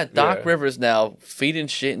 You got Doc Yeah. Rivers now feeding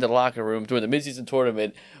shit in the locker room during the midseason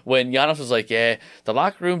tournament when Giannis was like, yeah, the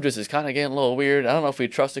locker room just is kind of getting a little weird. I don't know if we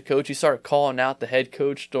trust the coach. He started calling out the head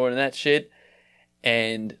coach during that shit.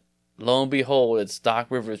 And lo and behold, it's Doc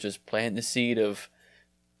Rivers just planting the seed of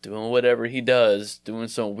doing whatever he does, doing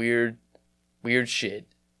some weird shit.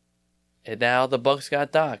 And now the Bucks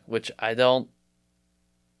got Doc, which I don't.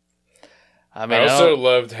 I mean, I also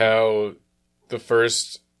loved how the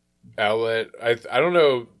first outlet. I don't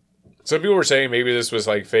know. Some people were saying maybe this was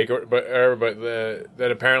like fake, but that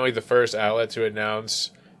apparently the first outlet to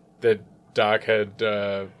announce that Doc had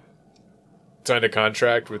signed a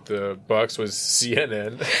contract with the Bucks was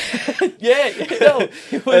CNN.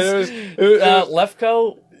 it was,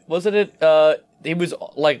 Lefko, wasn't it? He was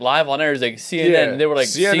like live on air. It was like CNN. Yeah, And they were like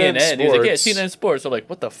CNN. He was like, yeah, Sports. CNN Sports. So like,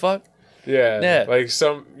 what the fuck? Yeah, Yeah.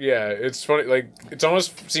 it's funny. Like, it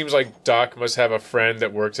almost seems like Doc must have a friend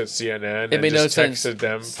that works at CNN It and made no just sense. texted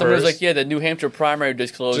them Someone was first. like, yeah, the New Hampshire primary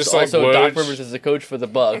just closed. Just like Also, Doc Woj. Rivers is the coach for the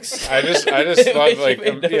Bucks. I just love like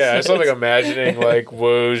It made no I just love like sense. imagining like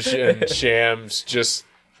Woj and Shams just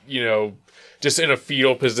just in a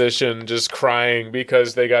fetal position, just crying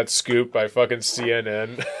because they got scooped by fucking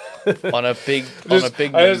CNN. on a big I just drop.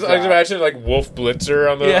 imagine like Wolf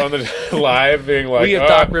Blitzer on the live being like, We have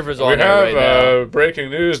Doc Rivers on we there have right now."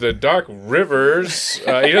 breaking news that Doc Rivers he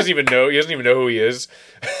doesn't even know who he is.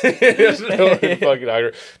 He doesn't know who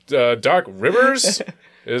fucking Doc Rivers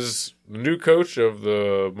is new coach of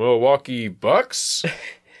the Milwaukee Bucks.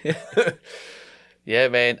 Yeah,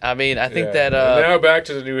 man. I mean, I think Yeah. that And now back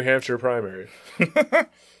to the New Hampshire primary.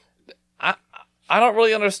 I don't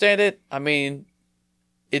really understand it. I mean,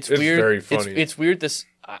 it's weird. very funny. It's weird.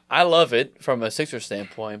 I love it from a Sixers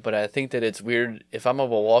standpoint, but I think that it's weird. If I'm a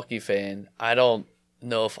Milwaukee fan, I don't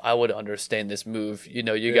know if I would understand this move. You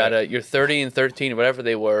know, you're 30-13, whatever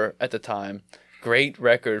they were at the time. Great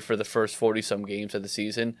record for the first 40-some games of the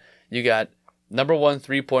season. You got number 1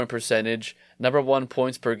 3-point percentage, number 1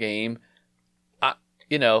 points per game. I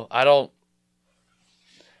don't.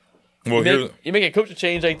 Well, You make a coaching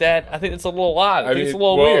change like that. I think it's a little odd. I think it's a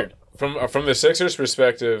little weird. From the Sixers'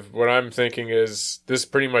 perspective, what I'm thinking is this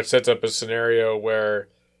pretty much sets up a scenario where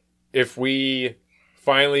if we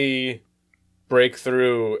finally break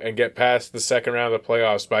through and get past the second round of the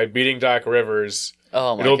playoffs by beating Doc Rivers,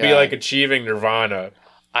 Oh my it'll God. be like achieving Nirvana.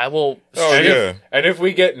 I will. Oh, and yeah. if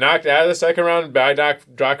we get knocked out of the second round by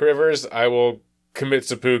Doc Rivers, I will commit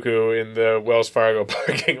seppuku in the Wells Fargo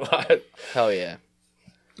parking lot. Hell yeah.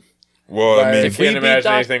 Well, I mean, I can't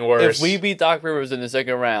imagine anything worse. If we beat Doc Rivers in the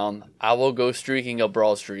second round, I will go streaking up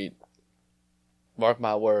Broad Street. Mark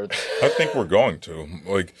my words. I think we're going to.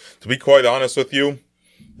 Like, to be quite honest with you,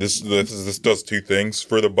 this does two things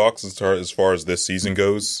for the Bucks as far as this season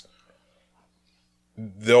goes.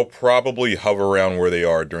 They'll probably hover around where they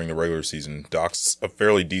are during the regular season. Doc's a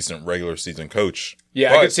fairly decent regular season coach.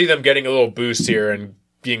 Yeah, I could see them getting a little boost here and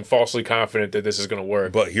being falsely confident that this is going to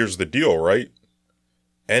work. But here's the deal, right?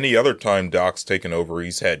 Any other time Doc's taken over,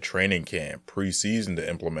 he's had training camp, preseason to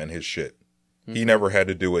implement his shit. Mm-hmm. He never had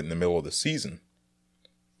to do it in the middle of the season.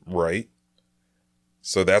 Right?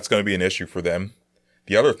 So that's going to be an issue for them.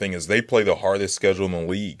 The other thing is they play the hardest schedule in the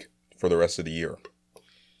league for the rest of the year.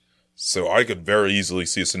 So I could very easily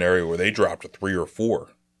see a scenario where they drop to 3 or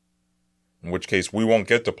 4. In which case we won't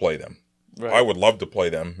get to play them. Right. I would love to play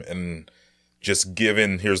them. And just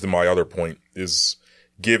here's my other point, is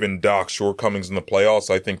given Doc's shortcomings in the playoffs,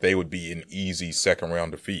 I think they would be an easy second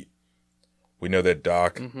round defeat. We know that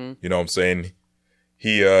Doc, you know what I'm saying?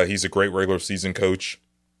 He's a great regular season coach.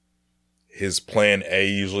 His plan A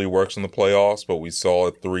usually works in the playoffs, but we saw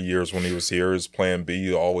it 3 years when he was here. His plan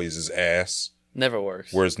B always is ass. Never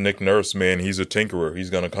works. Whereas Nick Nurse, man, he's a tinkerer. He's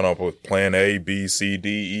going to come up with plan A, B, C,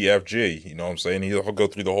 D, E, F, G. You know what I'm saying? He'll go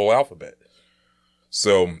through the whole alphabet.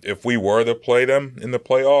 So if we were to play them in the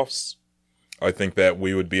playoffs, I think that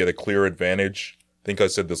we would be at a clear advantage. I think I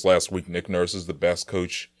said this last week, Nick Nurse is the best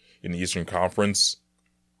coach in the Eastern Conference.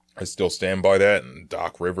 I still stand by that, and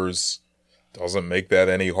Doc Rivers doesn't make that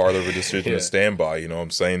any harder of a decision to stand by, you know what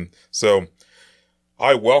I'm saying? So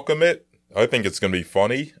I welcome it. I think it's going to be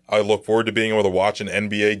funny. I look forward to being able to watch an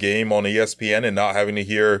NBA game on ESPN and not having to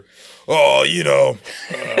hear, Giannis,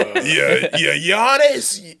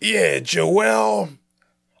 Joel.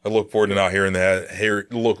 I look forward to not hearing that.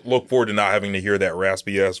 Look forward to not having to hear that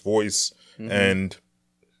raspy ass voice. Mm-hmm. And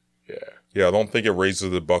I don't think it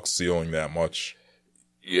raises the Bucks ceiling that much.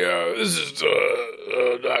 Yeah, this is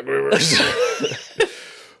Doc Rivers.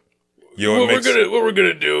 What we're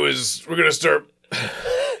gonna do is we're gonna start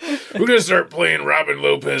playing Robin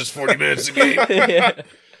Lopez 40 minutes a game. I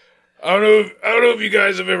don't know if you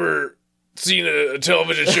guys have ever seen a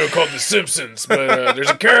television show called The Simpsons, but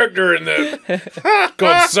there's a character in that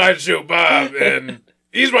called Sideshow Bob, and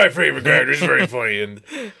he's my favorite character. He's very funny, and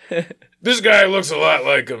this guy looks a lot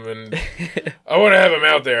like him, and I want to have him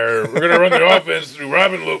out there. We're going to run the offense through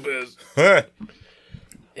Robin Lopez.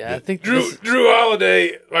 I think Drew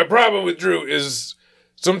Holiday. My problem with Drew is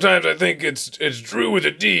sometimes I think it's Drew with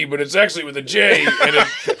a D, but it's actually with a J,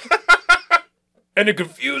 and it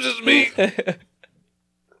confuses me.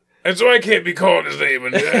 And so I can't be calling his name.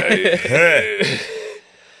 And, I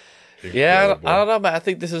don't know, but I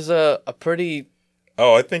think this is a pretty...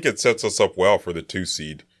 Oh, I think it sets us up well for the 2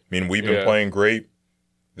 seed. I mean, we've been playing great.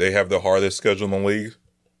 They have the hardest schedule in the league.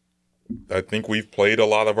 I think we've played a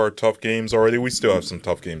lot of our tough games already. We still have some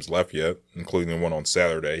tough games left yet, including the one on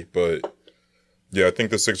Saturday. But, I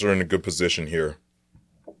think the Sixers are in a good position here.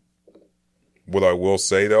 What I will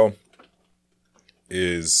say, though,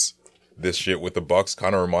 is this shit with the Bucks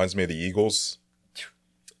kind of reminds me of the Eagles.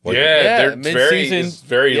 They're very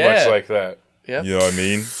much like that. Yeah. You know what I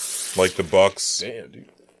mean? Like the Bucks. Damn, dude.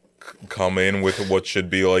 Come in with what should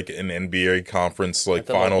be like an NBA conference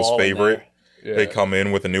finals favorite. Yeah. They come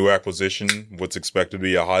in with a new acquisition, what's expected to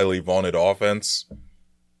be a highly vaunted offense.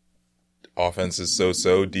 Offense is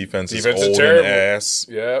so-so, defense is old and ass.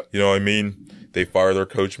 Yeah. You know what I mean? They fire their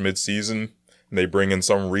coach mid-season, and they bring in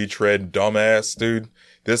some retread dumbass, dude.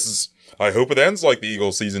 I hope it ends like the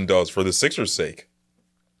Eagles season does for the Sixers' sake.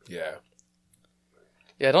 Yeah.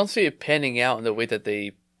 Yeah, I don't see it panning out in the way that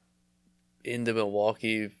they in the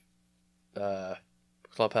Milwaukee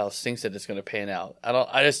clubhouse thinks that it's going to pan out. I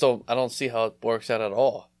don't see how it works out at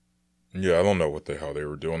all. Yeah, I don't know what the hell they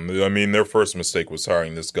were doing. I mean, their first mistake was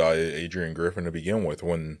hiring this guy, Adrian Griffin, to begin with,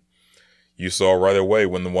 when you saw right away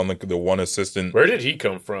when the one assistant... Where did he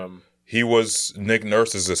come from? He was Nick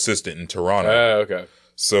Nurse's assistant in Toronto. Okay.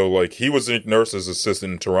 So, he was Nick Nurse's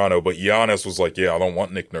assistant in Toronto, but Giannis was like, I don't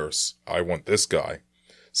want Nick Nurse. I want this guy.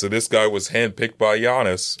 So this guy was handpicked by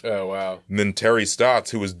Giannis. Oh, wow. And then Terry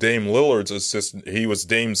Stotts, who was Dame Lillard's assistant, he was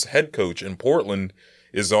Dame's head coach in Portland,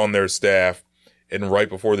 is on their staff. And right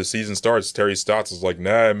before the season starts, Terry Stotts is like,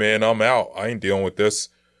 nah, man, I'm out. I ain't dealing with this.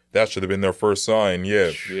 That should have been their first sign,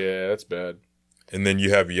 yeah. Yeah, that's bad. And then you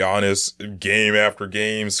have Giannis game after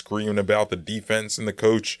game screaming about the defense and the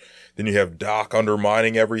coach. Then you have Doc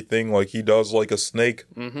undermining everything like he does like a snake.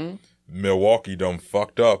 Mm-hmm. Milwaukee done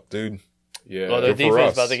fucked up, dude. Yeah. Well, their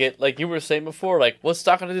defense about to get, like you were saying before, what's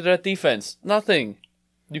Doc going to do to that defense? Nothing.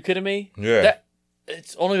 You kidding me? Yeah.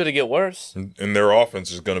 It's only going to get worse. And their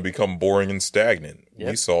offense is going to become boring and stagnant. Yep.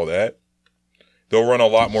 We saw that. They'll run a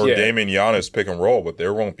lot more Yeah. Damian Giannis pick and roll, but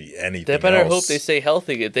there won't be anything They better else. hope they stay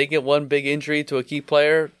healthy. If they get one big injury to a key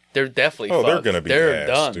player, they're definitely Oh, they're fucked. gonna be They're ass,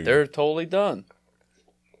 done. dude. They're totally done.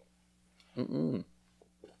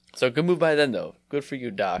 So good move by them, though. Good for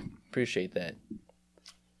you, Doc. Appreciate that.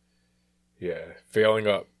 Yeah, failing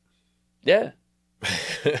up. Yeah.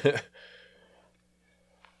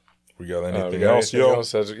 We got We anything got else, anything yo?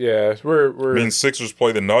 else? Yeah, we're I mean, Sixers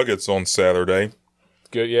play the Nuggets on Saturday.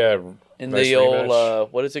 good. Yeah, In nice the old,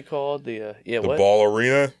 rematch. what is it called? The The what? Ball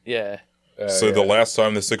Arena. Yeah. So the Yeah. last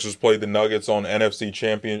time the Sixers played the Nuggets on on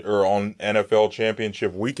NFL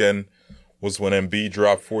Championship weekend was when Embiid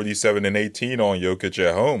dropped 47 and 18 on Jokic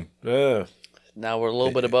at home. Yeah. Now we're a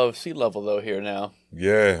little bit above sea level, though, here now.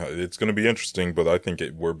 Yeah, it's going to be interesting, but I think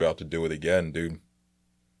we're about to do it again, dude.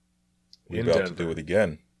 We're In about to Denver. do it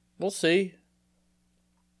again. We'll see.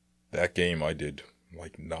 That game I did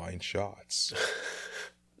like 9 shots.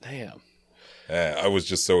 Damn. I was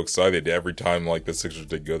just so excited. Every time like the Sixers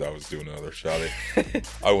did good, I was doing another shot.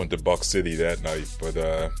 I went to Buck City that night.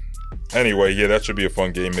 But anyway, yeah, that should be a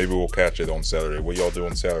fun game. Maybe we'll catch it on Saturday. What y'all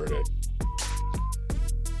doing Saturday?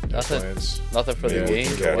 Nothing. Plans. Nothing for Maybe the we game.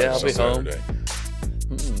 can catch Yeah, it I'll on be home. Saturday.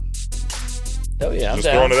 Oh yeah, I'm Just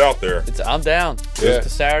down. throwing it out there. I'm down. Yeah. It's a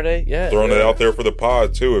Saturday. Yeah. Throwing it out there for the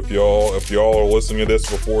pod too. If y'all are listening to this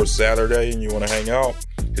before Saturday and you want to hang out,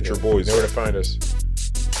 hit your boys. You know where to find us.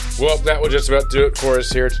 Well, that will just about do it for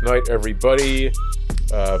us here tonight, everybody.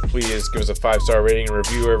 Please give us a 5-star rating and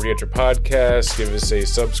review wherever you get your podcast. Give us a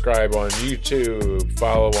subscribe on YouTube.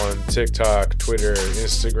 Follow on TikTok, Twitter,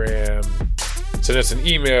 Instagram. Send us an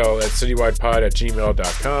email at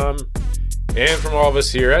citywidepod@gmail.com. And from all of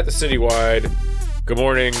us here at the Citywide, good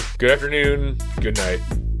morning, good afternoon, good night.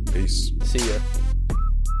 Peace. See ya.